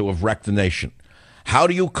Bolsheviks who have wrecked the nation? How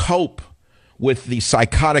do you cope with the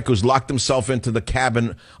psychotic who's locked himself into the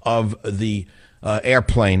cabin of the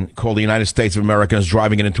airplane called the United States of America and is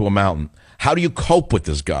driving it into a mountain? How do you cope with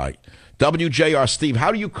this guy? WJR Steve,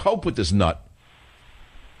 how do you cope with this nut?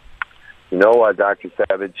 You know what, Dr.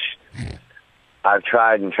 Savage? I've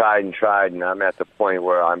tried and tried and tried, and I'm at the point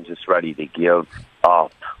where I'm just ready to give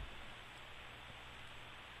up.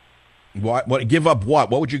 What? Give up what?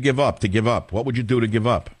 What would you give up to give up? What would you do to give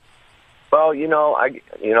up? Well,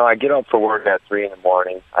 I get up for work at 3 in the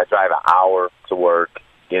morning. I drive an hour to work,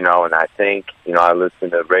 and I think, I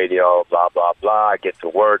listen to radio, blah, blah, blah. I get to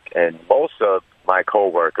work, and most of my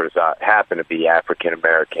coworkers happen to be African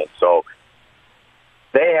American, so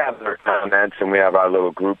they have their comments, and we have our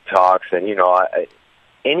little group talks, and,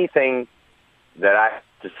 anything that I have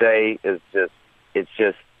to say is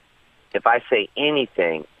just, if I say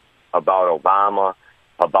anything about Obama,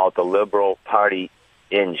 about the Liberal Party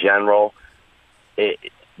in general,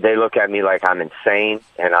 they look at me like I'm insane,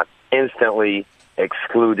 and I'm instantly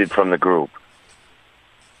excluded from the group.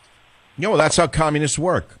 That's how communists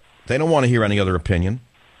work. They don't want to hear any other opinion.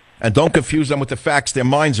 And don't confuse them with the facts. Their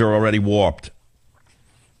minds are already warped.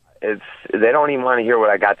 They don't even want to hear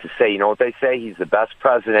what I got to say. You know what they say? He's the best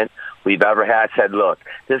president we've ever had. Said, look,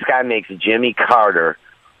 this guy makes Jimmy Carter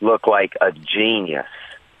look like a genius.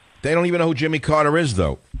 They don't even know who Jimmy Carter is,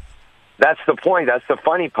 though. That's the point. That's the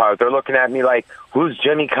funny part. They're looking at me like, who's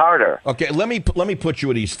Jimmy Carter? Okay, let me put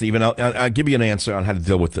you at ease, Stephen. I'll give you an answer on how to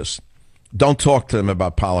deal with this. Don't talk to them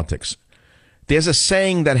about politics. There's a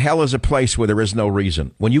saying that hell is a place where there is no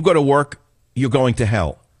reason. When you go to work, you're going to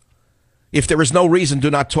hell. If there is no reason, do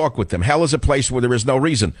not talk with them. Hell is a place where there is no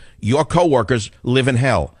reason. Your coworkers live in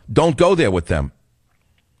hell. Don't go there with them.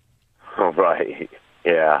 Oh, right.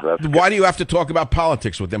 Yeah. Why do you have to talk about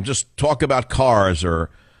politics with them? Just talk about cars or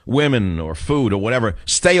women or food or whatever.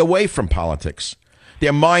 Stay away from politics.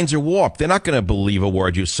 Their minds are warped. They're not going to believe a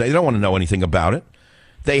word you say. They don't want to know anything about it.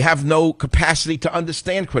 They have no capacity to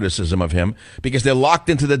understand criticism of him because they're locked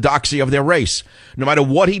into the doxy of their race. No matter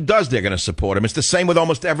what he does, they're going to support him. It's the same with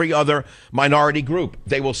almost every other minority group.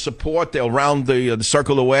 They will support, they'll round the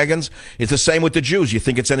circle of wagons. It's the same with the Jews. You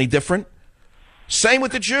think it's any different? Same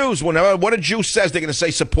with the Jews. Whenever what a Jew says, they're going to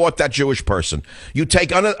say, support that Jewish person. You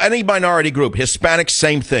take any minority group, Hispanics,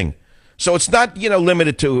 same thing. So it's not,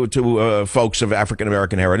 limited to folks of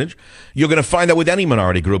African-American heritage. You're going to find that with any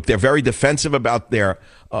minority group. They're very defensive about their,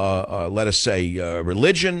 let us say,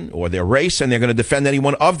 religion or their race, and they're going to defend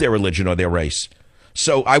anyone of their religion or their race.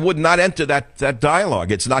 So I would not enter that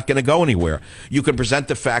dialogue. It's not going to go anywhere. You can present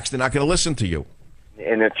the facts. They're not going to listen to you.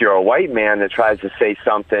 And if you're a white man that tries to say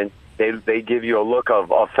something, they give you a look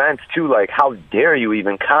of offense, too, like, how dare you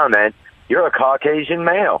even comment? You're a Caucasian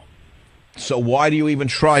male. So why do you even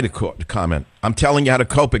try to comment? I'm telling you how to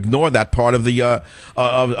cope. Ignore that part of the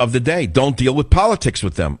of the day. Don't deal with politics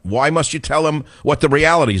with them. Why must you tell them what the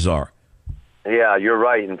realities are? Yeah, you're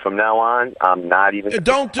right. And from now on, I'm not even...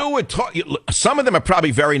 Don't do it. Some of them are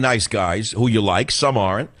probably very nice guys who you like. Some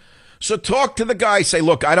aren't. So talk to the guy. Say,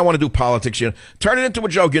 look, I don't want to do politics. Turn it into a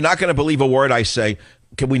joke. You're not going to believe a word I say.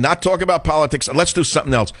 Can we not talk about politics? Let's do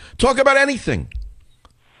something else. Talk about anything.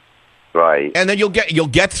 Right. And then you'll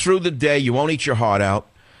get through the day. You won't eat your heart out.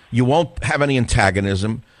 You won't have any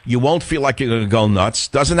antagonism. You won't feel like you're going to go nuts.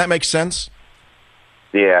 Doesn't that make sense?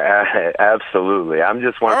 Yeah, absolutely. I'm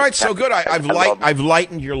just wondering. All right, so good. I've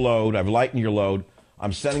lightened your load.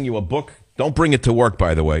 I'm sending you a book. Don't bring it to work,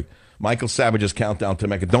 by the way. Michael Savage's Countdown to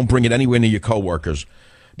Mecca. Don't bring it anywhere near your coworkers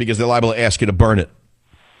because they're liable to ask you to burn it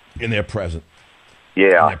in their presence.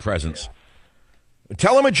 Yeah. In their presence.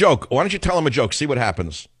 Tell them a joke. Why don't you tell them a joke? See what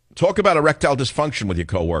happens. Talk about erectile dysfunction with your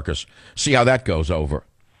coworkers. See how that goes over.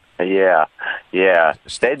 Yeah.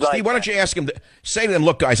 Steve, why don't you ask them, say to them,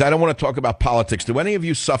 look, guys, I don't want to talk about politics. Do any of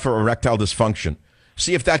you suffer erectile dysfunction?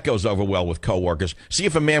 See if that goes over well with coworkers. See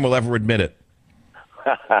if a man will ever admit it.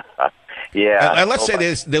 Yeah. And let's say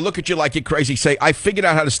they look at you like you're crazy. Say, I figured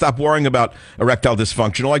out how to stop worrying about erectile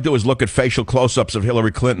dysfunction. All I do is look at facial close-ups of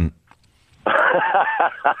Hillary Clinton.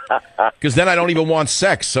 Because then I don't even want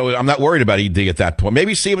sex, so I'm not worried about ED at that point.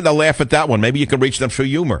 Maybe see if they'll laugh at that one. Maybe you can reach them through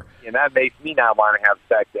humor. And that makes me not want to have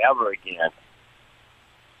sex ever again.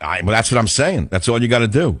 Well, that's what I'm saying. That's all you got to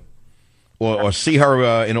do. Or see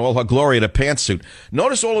her in all her glory in a pantsuit.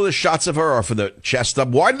 Notice all of the shots of her are for the chest up.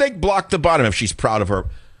 Why do they block the bottom if she's proud of her?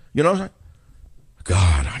 You know?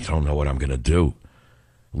 God, I don't know what I'm going to do.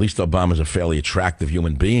 At least Obama's a fairly attractive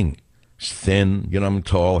human being. He's thin, I'm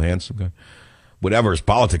tall, handsome guy. Whatever is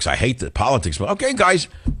politics. I hate the politics. But okay, guys,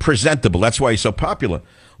 presentable. That's why he's so popular.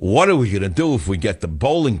 What are we going to do if we get the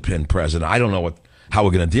bowling pin president? I don't know how we're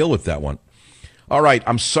going to deal with that one. All right,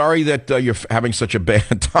 I'm sorry that you're having such a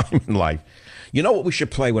bad time in life. You know what we should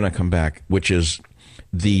play when I come back, which is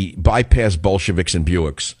the Bypass Bolsheviks and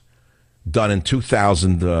Buicks, done in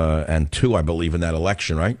 2002, I believe, in that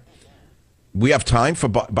election, right? We have time for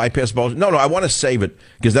Bypass Bolsheviks? No, I want to save it,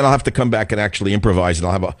 because then I'll have to come back and actually improvise, and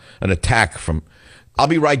I'll have an attack from... I'll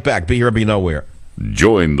be right back. Be here, be nowhere.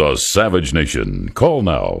 Join the Savage Nation. Call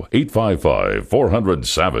now,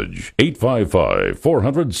 855-400-SAVAGE,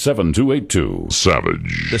 855-400-7282.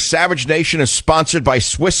 Savage. The Savage Nation is sponsored by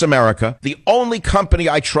Swiss America, the only company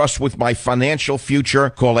I trust with my financial future.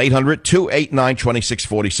 Call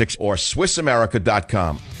 800-289-2646 or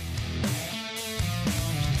SwissAmerica.com.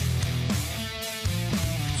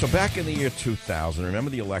 So back in the year 2000, remember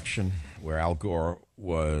the election where Al Gore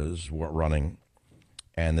was running?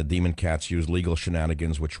 And the Demon Cats used legal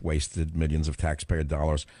shenanigans, which wasted millions of taxpayer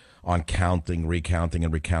dollars on counting, recounting,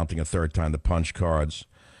 and recounting a third time the punch cards,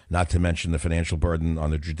 not to mention the financial burden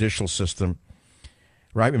on the judicial system.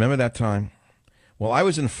 Right? Remember that time? Well, I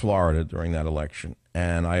was in Florida during that election,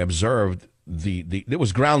 and I observed it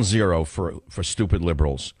was ground zero for stupid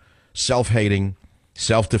liberals, self-hating,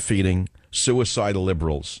 self-defeating, suicidal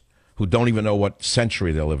liberals who don't even know what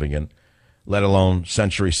century they're living in, let alone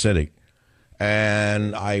Century City.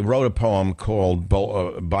 And I wrote a poem called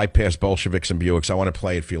Bypass Bolsheviks and Buicks. I want to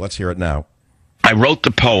play it for you. Let's hear it now. I wrote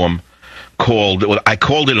the poem I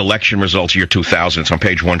called it Election Results Year 2000. It's on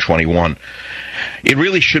page 121. It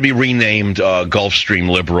really should be renamed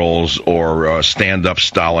Gulfstream Liberals or Stand-Up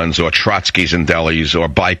Stalins or Trotskys and Delis or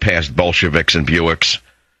Bypassed Bolsheviks and Buicks.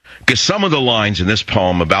 Because some of the lines in this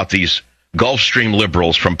poem about these Gulfstream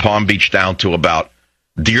liberals from Palm Beach down to about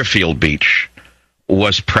Deerfield Beach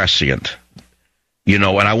was prescient. You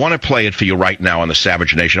know, and I want to play it for you right now on the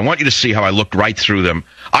Savage Nation. I want you to see how I looked right through them.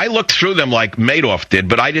 I looked through them like Madoff did,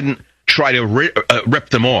 but I didn't try to rip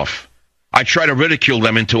them off. I try to ridicule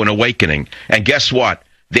them into an awakening. And guess what?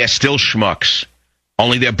 They're still schmucks.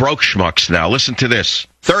 Only they're broke schmucks now. Listen to this.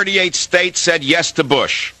 38 states said yes to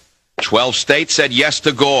Bush. 12 states said yes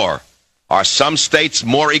to Gore. Are some states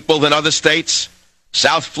more equal than other states?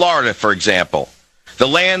 South Florida, for example. The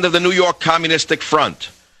land of the New York Communistic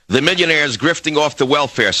Front. The millionaires grifting off the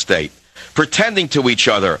welfare state. Pretending to each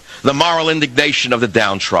other the moral indignation of the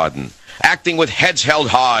downtrodden. Acting with heads held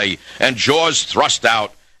high and jaws thrust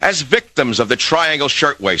out as victims of the Triangle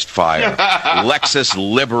Shirtwaist Fire. Lexus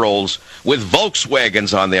liberals with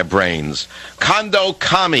Volkswagens on their brains. Condo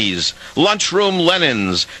commies, lunchroom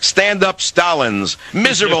Lenins, stand-up Stalins,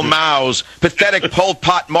 miserable Maos, pathetic Pol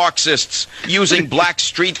Pot Marxists using black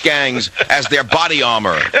street gangs as their body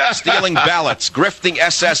armor, stealing ballots, grifting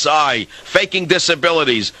SSI, faking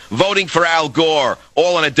disabilities, voting for Al Gore,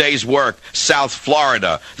 all in a day's work. South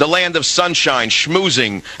Florida, the land of sunshine,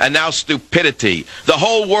 schmoozing, and now stupidity. The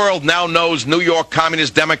whole world now knows New York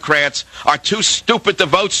Communist Democrats are too stupid to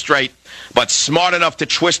vote straight, but smart enough to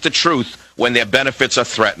twist the truth when their benefits are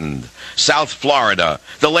threatened. South Florida,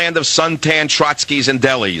 the land of suntan Trotskys and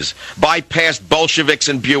delis, bypassed Bolsheviks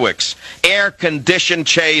and Buicks, air-conditioned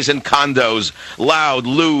chays and condos, loud,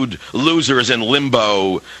 lewd losers in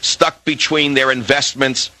limbo, stuck between their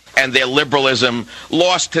investments and their liberalism,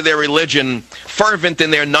 lost to their religion, fervent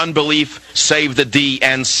in their non-belief, save the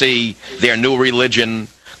DNC, their new religion.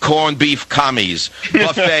 Corned beef commies,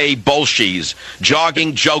 buffet bolshies,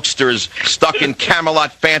 jogging jokesters stuck in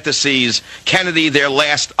Camelot fantasies, Kennedy their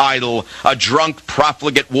last idol, a drunk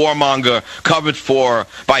profligate warmonger covered for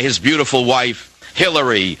by his beautiful wife,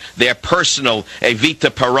 Hillary, their personal Evita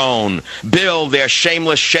Peron, Bill, their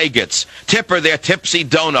shameless Shagets, Tipper, their tipsy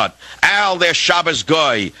donut, Al, their Shabbos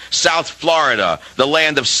Goy, South Florida, the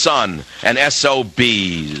land of sun and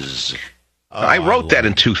SOBs. I wrote that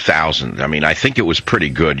in 2000. I mean, I think it was pretty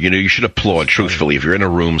good. You know, you should applaud, truthfully. If you're in a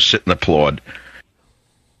room, sit and applaud.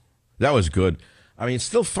 That was good. I mean, it's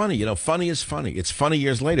still funny. You know, funny is funny. It's funny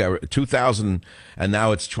years later. 2000, and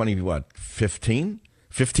now it's 15?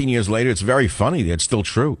 15 years later, it's very funny. It's still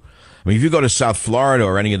true. I mean, if you go to South Florida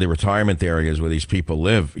or any of the retirement areas where these people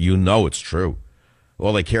live, you know it's true.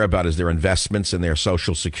 All they care about is their investments and their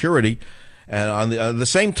Social Security. And on the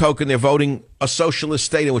same token, they're voting a socialist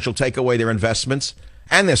state in which will take away their investments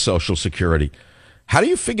and their Social Security. How do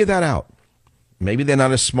you figure that out? Maybe they're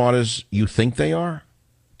not as smart as you think they are.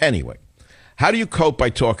 Anyway, how do you cope by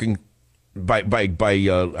talking? How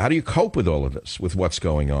do you cope with all of this? With what's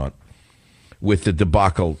going on? With the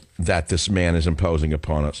debacle that this man is imposing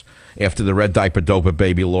upon us after the red diaper doper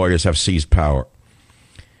baby lawyers have seized power.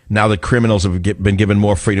 Now that criminals have been given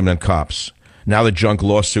more freedom than cops. Now that junk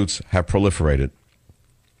lawsuits have proliferated.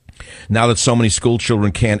 Now that so many school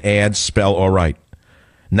children can't add, spell, or write.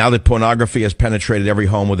 Now that pornography has penetrated every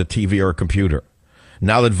home with a TV or a computer.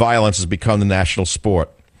 Now that violence has become the national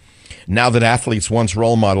sport. Now that athletes, once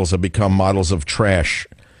role models, have become models of trash.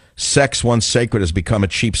 Sex, once sacred, has become a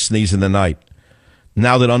cheap sneeze in the night.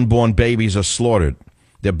 Now that unborn babies are slaughtered,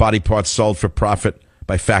 their body parts sold for profit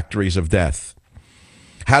by factories of death.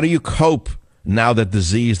 How do you cope now that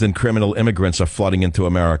diseased and criminal immigrants are flooding into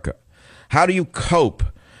America? How do you cope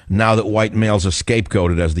now that white males are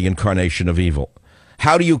scapegoated as the incarnation of evil?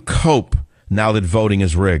 How do you cope now that voting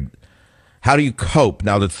is rigged? How do you cope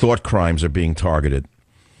now that thought crimes are being targeted?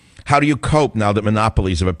 How do you cope now that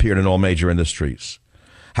monopolies have appeared in all major industries?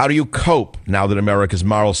 How do you cope now that America's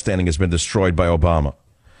moral standing has been destroyed by Obama?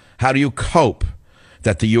 How do you cope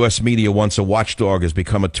that the U.S. media, once a watchdog, has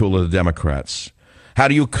become a tool of the Democrats? How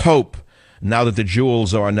do you cope now that the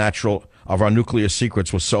jewels of our nuclear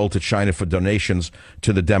secrets were sold to China for donations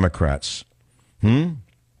to the Democrats?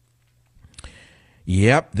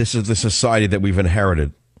 Yep, this is the society that we've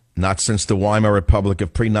inherited. Not since the Weimar Republic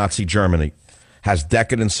of pre-Nazi Germany has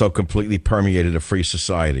decadence so completely permeated a free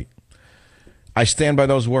society. I stand by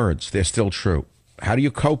those words. They're still true. How do you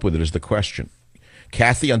cope with it is the question.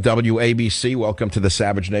 Kathy on WABC, welcome to the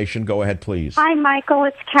Savage Nation. Go ahead, please. Hi, Michael.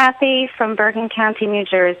 It's Kathy from Bergen County, New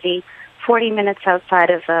Jersey, 40 minutes outside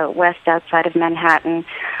of outside of Manhattan.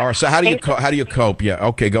 All right, so how do you cope? Yeah,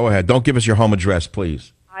 okay, go ahead. Don't give us your home address,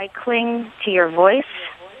 please. I cling to your voice,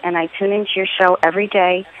 and I tune into your show every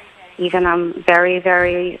day. Even I'm very,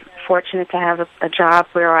 very fortunate to have a job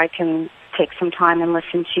where I can take some time and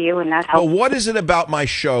listen to you, and that helps. Well, what is it about my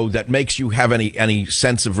show that makes you have any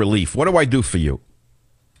sense of relief? What do I do for you?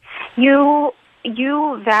 You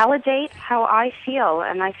you validate how I feel,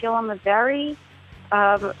 and I feel I'm a very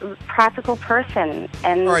practical person.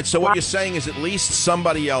 And all right, so what you're saying is at least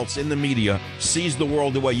somebody else in the media sees the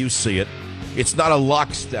world the way you see it. It's not a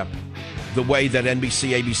lockstep the way that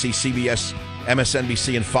NBC, ABC, CBS,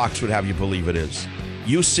 MSNBC, and Fox would have you believe it is.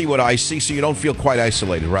 You see what I see, so you don't feel quite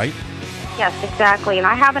isolated, right? Yes, exactly. And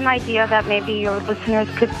I have an idea that maybe your listeners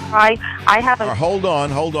could try. Hold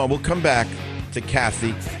on. We'll come back to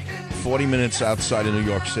Kathy, 40 minutes outside of New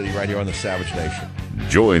York City, right here on the Savage Nation.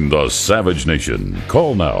 Join the Savage Nation.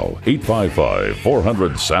 Call now,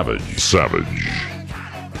 855-400-SAVAGE. Savage.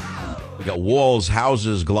 We got walls,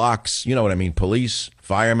 houses, Glocks, you know what I mean, police,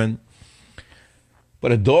 firemen.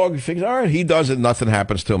 But a dog figures, all right, he does it, nothing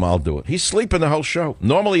happens to him, I'll do it. He's sleeping the whole show.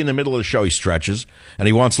 Normally in the middle of the show he stretches and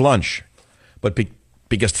he wants lunch. But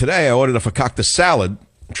because today I ordered a fakakta salad,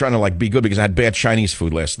 I'm trying to be good because I had bad Chinese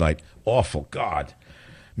food last night. Awful, God.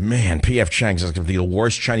 Man, P.F. Chang's is going to be the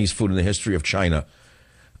worst Chinese food in the history of China.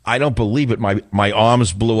 I don't believe it. My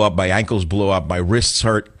arms blew up, my ankles blew up, my wrists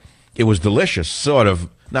hurt. It was delicious, sort of,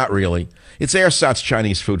 not really. It's ersatz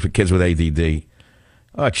Chinese food for kids with ADD.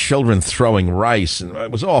 Children throwing rice, and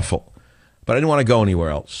it was awful. But I didn't want to go anywhere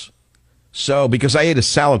else. So, because I ate a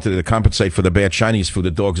salad today to compensate for the bad Chinese food,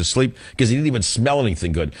 the dog's asleep, because he didn't even smell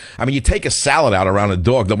anything good. I mean, you take a salad out around a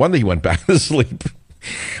dog, no wonder he went back to sleep.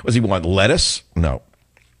 Was he want lettuce? No.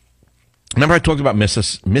 Remember I talked about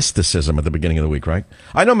mysticism at the beginning of the week, right?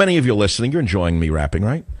 I know many of you are listening. You're enjoying me rapping,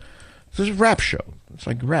 right? This is a rap show. It's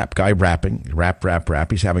like rap. Guy rapping. Rap.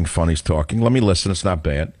 He's having fun. He's talking. Let me listen. It's not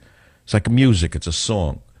bad. It's like music. It's a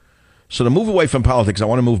song. So to move away from politics, I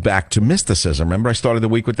want to move back to mysticism. Remember I started the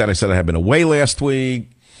week with that? I said I had been away last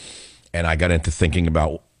week, and I got into thinking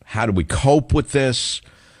about how do we cope with this?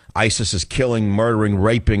 ISIS is killing, murdering,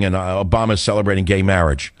 raping, and Obama is celebrating gay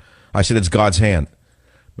marriage. I said it's God's hand.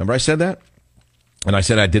 Remember I said that? And I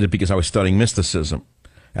said I did it because I was studying mysticism,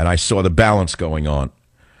 and I saw the balance going on.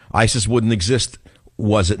 ISIS wouldn't exist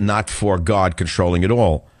was it not for God controlling it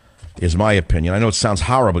all, is my opinion. I know it sounds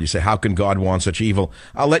horrible. You say, how can God want such evil?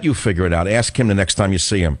 I'll let you figure it out. Ask him the next time you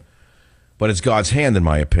see him. But it's God's hand, in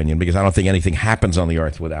my opinion, because I don't think anything happens on the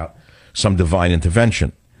earth without some divine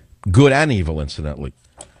intervention. Good and evil, incidentally.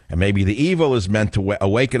 And maybe the evil is meant to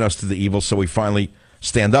awaken us to the evil so we finally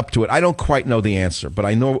stand up to it. I don't quite know the answer, but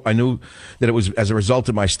I knew that it was as a result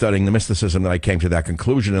of my studying the mysticism that I came to that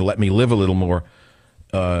conclusion and let me live a little more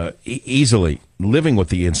easily, living with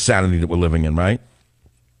the insanity that we're living in, right?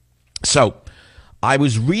 So I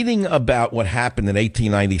was reading about what happened in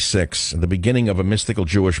 1896, the beginning of a mystical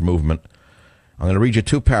Jewish movement. I'm going to read you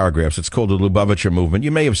 2 paragraphs. It's called the Lubavitcher movement. You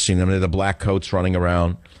may have seen them. They're the black coats running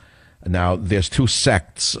around. Now, there's 2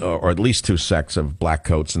 sects, or at least 2 sects of black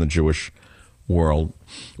coats in the Jewish world.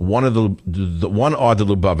 One are the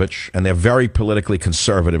Lubavitch, and they're very politically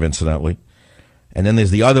conservative, incidentally. And then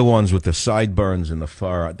there's the other ones with the sideburns and the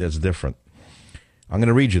fur. That's different. I'm going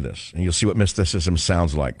to read you this, and you'll see what mysticism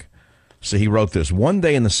sounds like. So he wrote this. One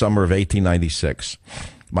day in the summer of 1896,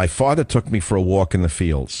 my father took me for a walk in the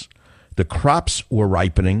fields. The crops were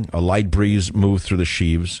ripening. A light breeze moved through the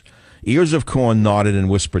sheaves. Ears of corn nodded and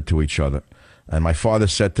whispered to each other. And my father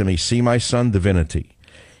said to me, see, my son, divinity.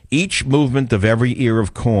 Each movement of every ear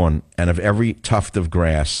of corn and of every tuft of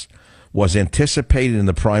grass was anticipated in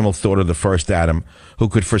the primal thought of the first Adam, who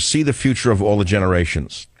could foresee the future of all the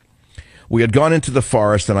generations. We had gone into the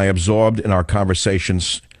forest, and I, absorbed in our conversation,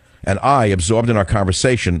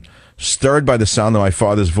 stirred by the sound of my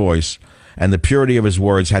father's voice and the purity of his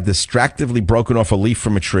words, had distractedly broken off a leaf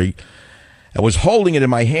from a tree and was holding it in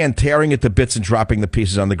my hand, tearing it to bits and dropping the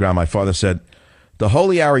pieces on the ground. My father said, the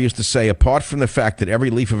Holy Hour used to say, apart from the fact that every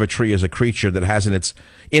leaf of a tree is a creature that has in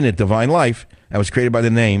it divine life and was created by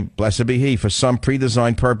the name, blessed be he, for some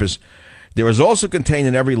predesigned purpose, there is also contained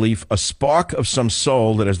in every leaf a spark of some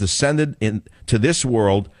soul that has descended into this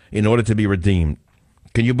world in order to be redeemed.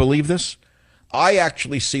 Can you believe this? I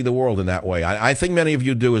actually see the world in that way. I think many of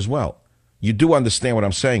you do as well. You do understand what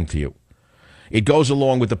I'm saying to you. It goes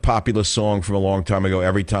along with the popular song from a long time ago,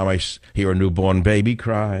 every time I hear a newborn baby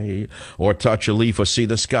cry or touch a leaf or see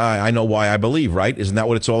the sky, I know why I believe, right? Isn't that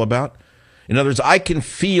what it's all about? In other words, I can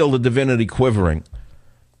feel the divinity quivering.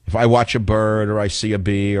 If I watch a bird or I see a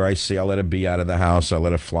bee or I let a bee out of the house, I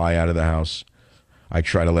let a fly out of the house, I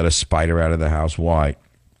try to let a spider out of the house. Why?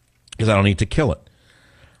 Because I don't need to kill it.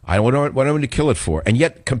 What do I need to kill it for? And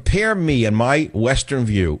yet compare me and my Western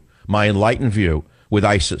view, my enlightened view, with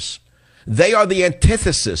ISIS. They are the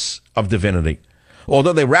antithesis of divinity.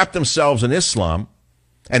 Although they wrap themselves in Islam,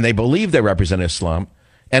 and they believe they represent Islam,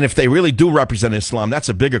 and if they really do represent Islam, that's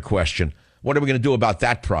a bigger question. What are we going to do about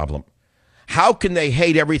that problem? How can they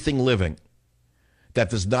hate everything living that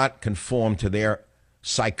does not conform to their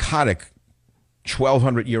psychotic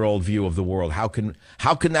 1,200-year-old view of the world. How can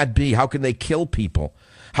that be? How can they kill people?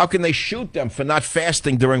 How can they shoot them for not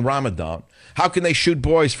fasting during Ramadan? How can they shoot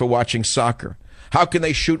boys for watching soccer? How can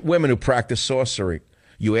they shoot women who practice sorcery?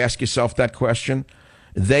 You ask yourself that question?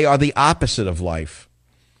 They are the opposite of life.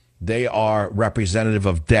 They are representative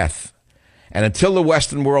of death. And until the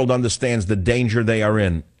Western world understands the danger they are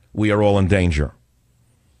in, we are all in danger.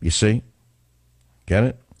 You see? Get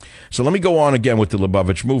it? So let me go on again with the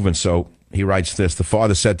Lubavitch movement. So he writes this. The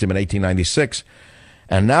father said to him in 1896,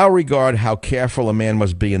 "And now regard how careful a man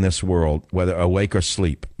must be in this world, whether awake or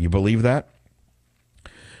asleep." You believe that?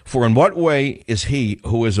 "For in what way is he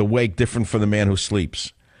who is awake different from the man who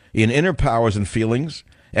sleeps? In inner powers and feelings,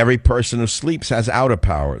 every person who sleeps has outer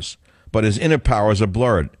powers, but his inner powers are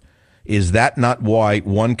blurred. Is that not why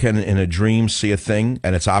one can in a dream see a thing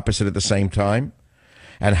and its opposite at the same time?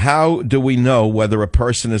 And how do we know whether a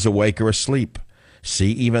person is awake or asleep?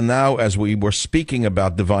 See, even now, as we were speaking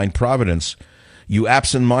about divine providence, you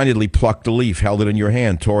absent-mindedly plucked a leaf, held it in your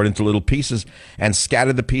hand, tore it into little pieces, and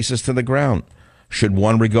scattered the pieces to the ground. Should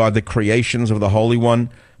one regard the creations of the Holy One,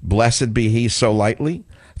 blessed be he, so lightly?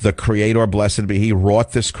 The Creator, blessed be he,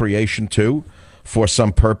 wrought this creation too for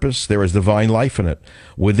some purpose. There is divine life in it.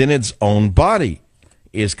 Within its own body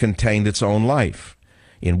is contained its own life.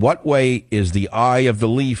 In what way is the eye of the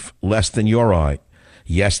leaf less than your eye?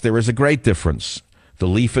 Yes, there is a great difference. The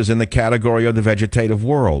leaf is in the category of the vegetative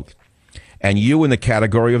world, and you in the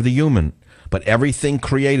category of the human. But everything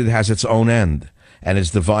created has its own end, and its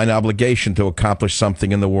divine obligation to accomplish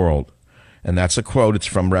something in the world." And that's a quote. It's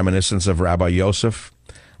from Reminiscence of Rabbi Yosef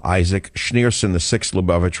Isaac Schneerson, the sixth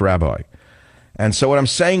Lubavitch rabbi. And so what I'm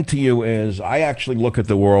saying to you is I actually look at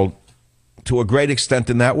the world to a great extent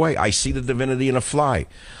in that way. I see the divinity in a fly.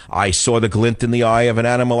 I saw the glint in the eye of an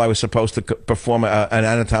animal I was supposed to perform an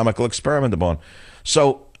anatomical experiment upon.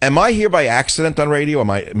 So am I here by accident on radio? Am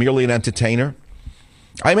I merely an entertainer?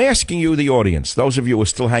 I'm asking you, the audience, those of you who are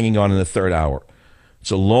still hanging on in the third hour.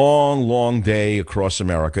 It's a long, long day across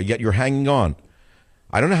America, yet you're hanging on.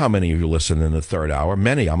 I don't know how many of you listen in the third hour.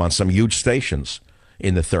 Many. I'm on some huge stations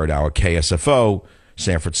in the third hour. KSFO,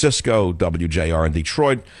 San Francisco, WJR in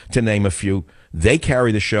Detroit, to name a few. They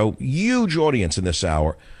carry the show. Huge audience in this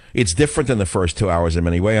hour. It's different than the first 2 hours in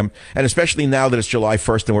many ways. And especially now that it's July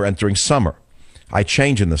 1st and we're entering summer. I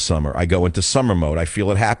change in the summer. I go into summer mode. I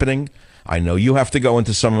feel it happening. I know you have to go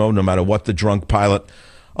into summer mode no matter what the drunk pilot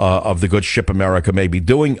of the good ship America may be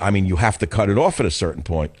doing. I mean, you have to cut it off at a certain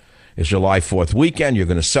point. It's July 4th weekend. You're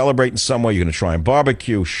going to celebrate in some way. You're going to try and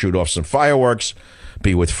barbecue, shoot off some fireworks,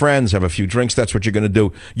 be with friends, have a few drinks. That's what you're going to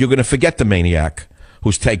do. You're going to forget the maniac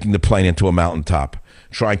who's taking the plane into a mountaintop,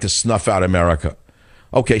 trying to snuff out America.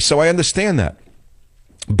 Okay, so I understand that.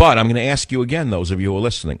 But I'm going to ask you again, those of you who are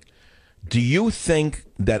listening, do you think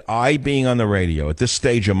that I, being on the radio at this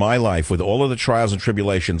stage of my life, with all of the trials and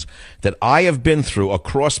tribulations that I have been through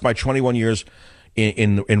across my 21 years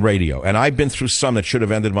in radio, and I've been through some that should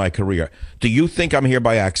have ended my career, do you think I'm here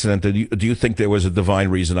by accident? Do you think there was a divine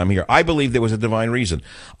reason I'm here? I believe there was a divine reason.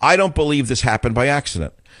 I don't believe this happened by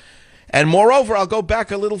accident. And moreover, I'll go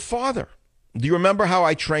back a little farther. Do you remember how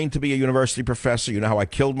I trained to be a university professor? You know how I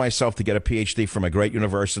killed myself to get a PhD from a great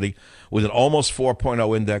university with an almost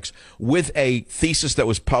 4.0 index, with a thesis that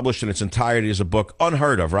was published in its entirety as a book,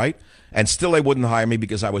 unheard of, right? And still they wouldn't hire me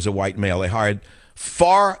because I was a white male. They hired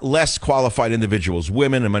far less qualified individuals,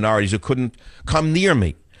 women and minorities, who couldn't come near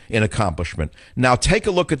me in accomplishment. Now take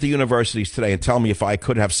a look at the universities today and tell me if I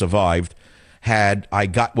could have survived had I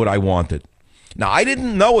got what I wanted. Now, I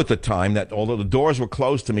didn't know at the time that although the doors were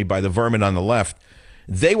closed to me by the vermin on the left,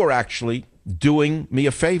 they were actually doing me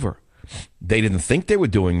a favor. They didn't think they were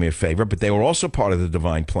doing me a favor, but they were also part of the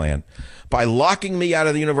divine plan. By locking me out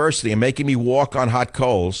of the university and making me walk on hot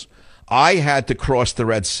coals, I had to cross the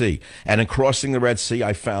Red Sea. And in crossing the Red Sea,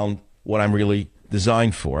 I found what I'm really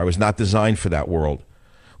designed for. I was not designed for that world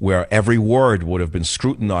where every word would have been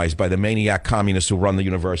scrutinized by the maniac communists who run the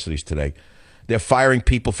universities today. They're firing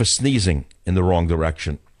people for sneezing in the wrong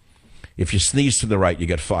direction. If you sneeze to the right, you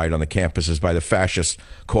get fired on the campuses by the fascists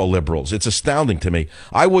called liberals. It's astounding to me.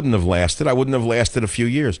 I wouldn't have lasted. I wouldn't have lasted a few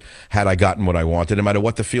years had I gotten what I wanted, no matter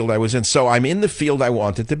what the field I was in. So I'm in the field I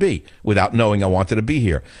wanted to be without knowing I wanted to be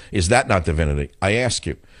here. Is that not divinity? I ask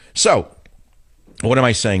you. So what am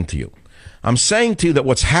I saying to you? I'm saying to you that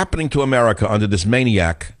what's happening to America under this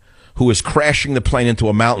maniac who is crashing the plane into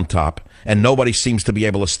a mountaintop and nobody seems to be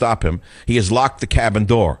able to stop him. He has locked the cabin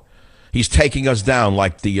door. He's taking us down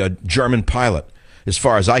like the German pilot. As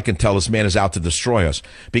far as I can tell, this man is out to destroy us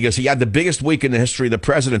because he had the biggest week in the history of the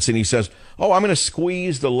presidency, and he says, oh, I'm going to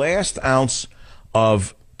squeeze the last ounce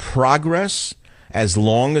of progress as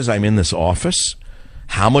long as I'm in this office.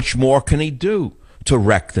 How much more can he do to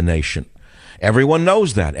wreck the nation? Everyone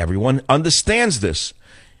knows that. Everyone understands this.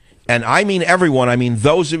 And I mean everyone. I mean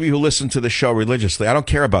those of you who listen to the show religiously. I don't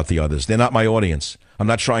care about the others. They're not my audience. I'm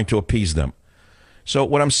not trying to appease them. So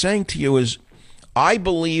what I'm saying to you is I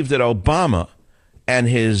believe that Obama and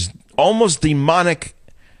his almost demonic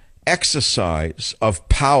exercise of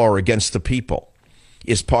power against the people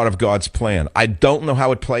is part of God's plan. I don't know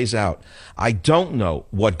how it plays out. I don't know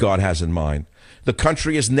what God has in mind. The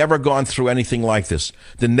country has never gone through anything like this.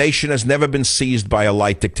 The nation has never been seized by a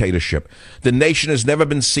light dictatorship. The nation has never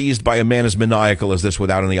been seized by a man as maniacal as this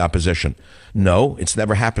without any opposition. No, it's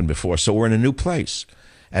never happened before. So we're in a new place,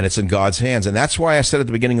 and it's in God's hands. And that's why I said at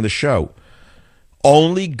the beginning of the show,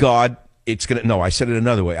 only God, I said it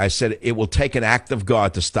another way. I said it will take an act of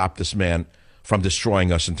God to stop this man from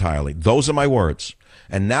destroying us entirely. Those are my words.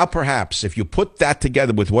 And now perhaps if you put that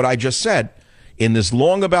together with what I just said, in this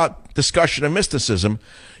long about discussion of mysticism,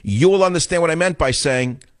 you will understand what I meant by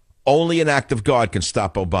saying only an act of God can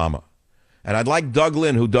stop Obama. And I'd like Doug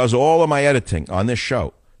Lynn, who does all of my editing on this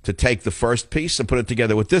show, to take the first piece and put it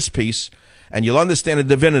together with this piece, and you'll understand the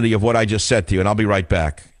divinity of what I just said to you, and I'll be right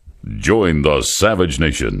back. Join the Savage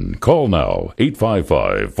Nation. Call now,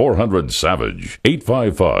 855-400-SAVAGE,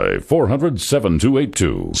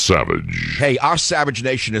 855-400-7282. Savage. Hey, our Savage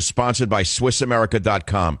Nation is sponsored by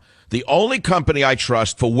SwissAmerica.com. The only company I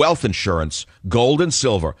trust for wealth insurance, gold and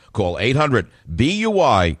silver. Call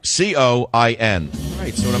 800-BUICOIN.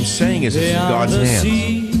 Right, so what I'm saying is it's in God's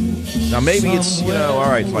hands. Now, maybe it's, all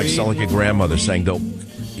right, like sound like your grandmother saying,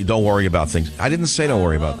 don't worry about things. I didn't say don't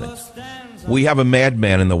worry about things. We have a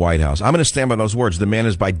madman in the White House. I'm going to stand by those words. The man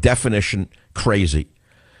is by definition crazy.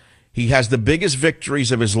 He has the biggest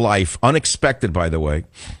victories of his life, unexpected, by the way.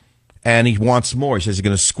 And he wants more. He says he's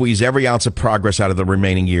going to squeeze every ounce of progress out of the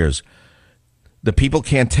remaining years. The people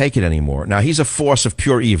can't take it anymore. Now, he's a force of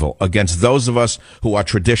pure evil against those of us who are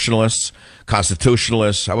traditionalists,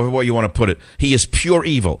 constitutionalists, however way you want to put it. He is pure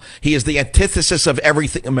evil. He is the antithesis of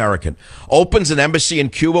everything American. Opens an embassy in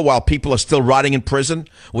Cuba while people are still rotting in prison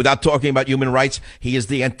without talking about human rights. He is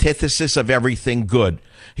the antithesis of everything good.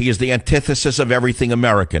 He is the antithesis of everything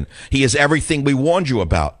American. He is everything we warned you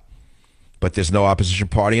about. But there's no opposition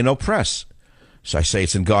party and no press. So I say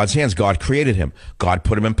it's in God's hands. God created him. God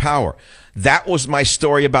put him in power. That was my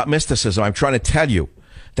story about mysticism. I'm trying to tell you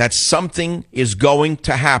that something is going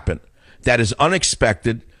to happen that is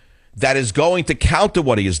unexpected, that is going to counter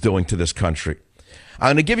what he is doing to this country. I'm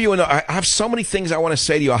going to give you I have so many things I want to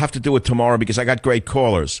say to you. I'll have to do it tomorrow because I got great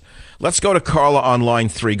callers. Let's go to Carla on line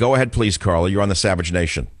 3. Go ahead, please, Carla. You're on the Savage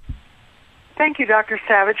Nation. Thank you, Dr.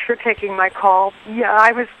 Savage, for taking my call. Yeah,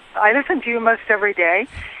 I listen to you most every day,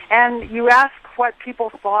 and you ask what people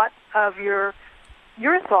thought of your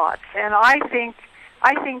thoughts, and I think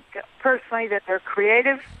personally that they're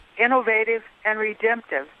creative, innovative, and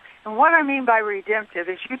redemptive. And what I mean by redemptive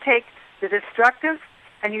is you take the destructive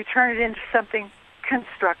and you turn it into something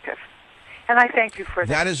constructive. And I thank you for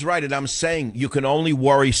that. That is right, and I'm saying you can only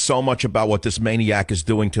worry so much about what this maniac is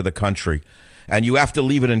doing to the country. And you have to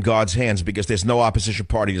leave it in God's hands because there's no opposition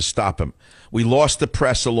party to stop him. We lost the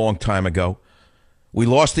press a long time ago. We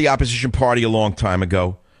lost the opposition party a long time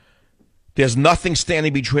ago. There's nothing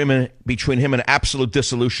standing between him and absolute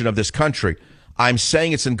dissolution of this country. I'm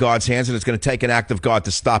saying it's in God's hands, and it's going to take an act of God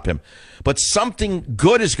to stop him. But something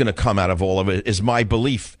good is going to come out of all of it, is my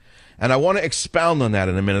belief. And I want to expound on that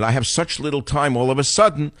in a minute. I have such little time. All of a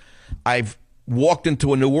sudden, I've walked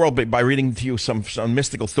into a new world by reading to you some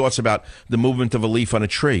mystical thoughts about the movement of a leaf on a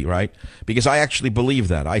tree, right? Because I actually believe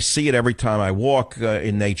that. I see it every time I walk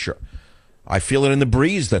in nature. I feel it in the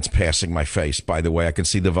breeze that's passing my face, by the way. I can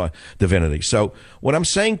see the divinity. So what I'm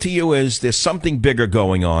saying to you is there's something bigger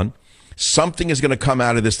going on. Something is going to come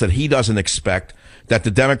out of this that he doesn't expect, that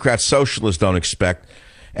the Democrat socialists don't expect.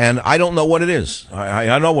 And I don't know what it is.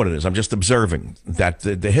 I know what it is. I'm just observing that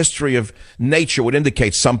the history of nature would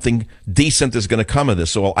indicate something decent is going to come of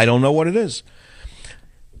this. So I don't know what it is.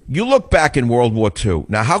 You look back in World War II.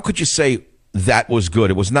 Now, how could you say that was good?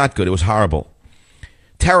 It was not good. It was horrible.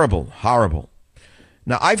 Terrible. Horrible.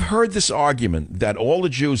 Now, I've heard this argument that all the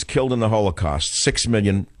Jews killed in the Holocaust, 6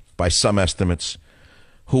 million by some estimates,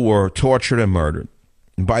 who were tortured and murdered.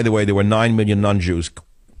 And by the way, there were 9 million non-Jews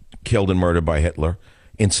killed and murdered by Hitler.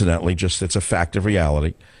 Incidentally, just it's a fact of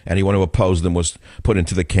reality. Anyone who opposed them was put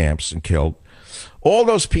into the camps and killed. All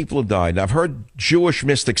those people who died. I've heard Jewish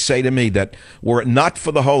mystics say to me that were it not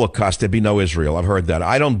for the Holocaust, there'd be no Israel. I've heard that.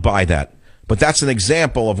 I don't buy that. But that's an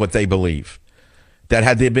example of what they believe. That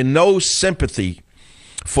had there been no sympathy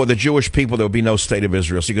for the Jewish people, there would be no state of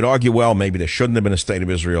Israel. So you could argue, well, maybe there shouldn't have been a state of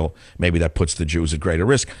Israel. Maybe that puts the Jews at greater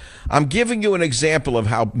risk. I'm giving you an example of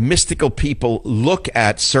how mystical people look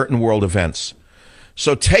at certain world events.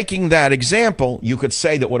 So taking that example, you could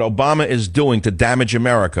say that what Obama is doing to damage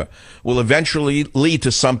America will eventually lead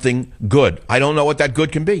to something good. I don't know what that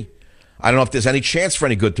good can be. I don't know if there's any chance for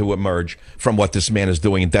any good to emerge from what this man is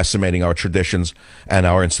doing and decimating our traditions and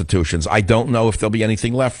our institutions. I don't know if there'll be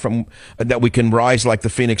anything left from that we can rise like the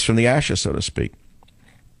phoenix from the ashes, so to speak.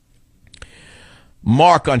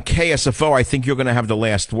 Mark on KSFO, I think you're going to have the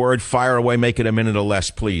last word. Fire away. Make it a minute or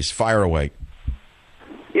less, please. Fire away.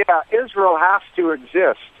 Yeah, Israel has to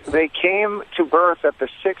exist. They came to birth at the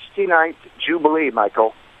 69th Jubilee,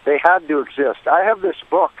 Michael. They had to exist. I have this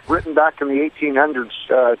book written back in the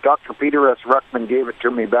 1800s. Dr. Peter S. Ruckman gave it to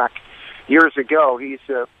me back years ago. He's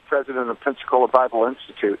president of Pensacola Bible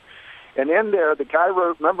Institute. And in there, the guy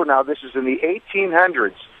wrote, remember now, this is in the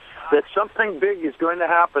 1800s, that something big is going to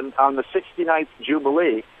happen on the 69th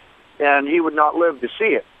Jubilee, and he would not live to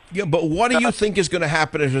see it. Yeah, but what do you think is going to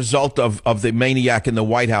happen as a result of the maniac in the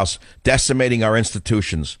White House decimating our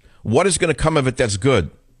institutions? What is going to come of it that's good?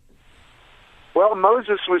 Well,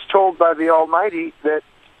 Moses was told by the Almighty that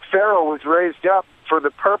Pharaoh was raised up for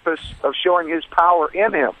the purpose of showing his power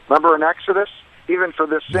in him. Remember in Exodus? Even for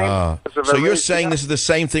this same... So you're saying this is the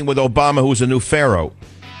same thing with Obama, who's a new Pharaoh?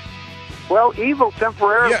 Well, evil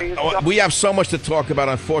temporarily... Yeah, we have so much to talk about.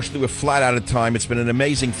 Unfortunately, we're flat out of time. It's been an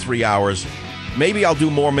amazing 3 hours. Maybe I'll do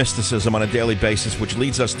more mysticism on a daily basis, which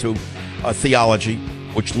leads us to theology,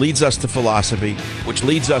 which leads us to philosophy, which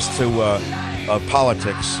leads us to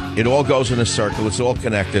politics. It all goes in a circle. It's all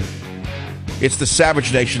connected. It's the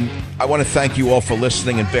Savage Nation. I want to thank you all for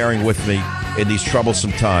listening and bearing with me in these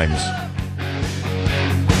troublesome times.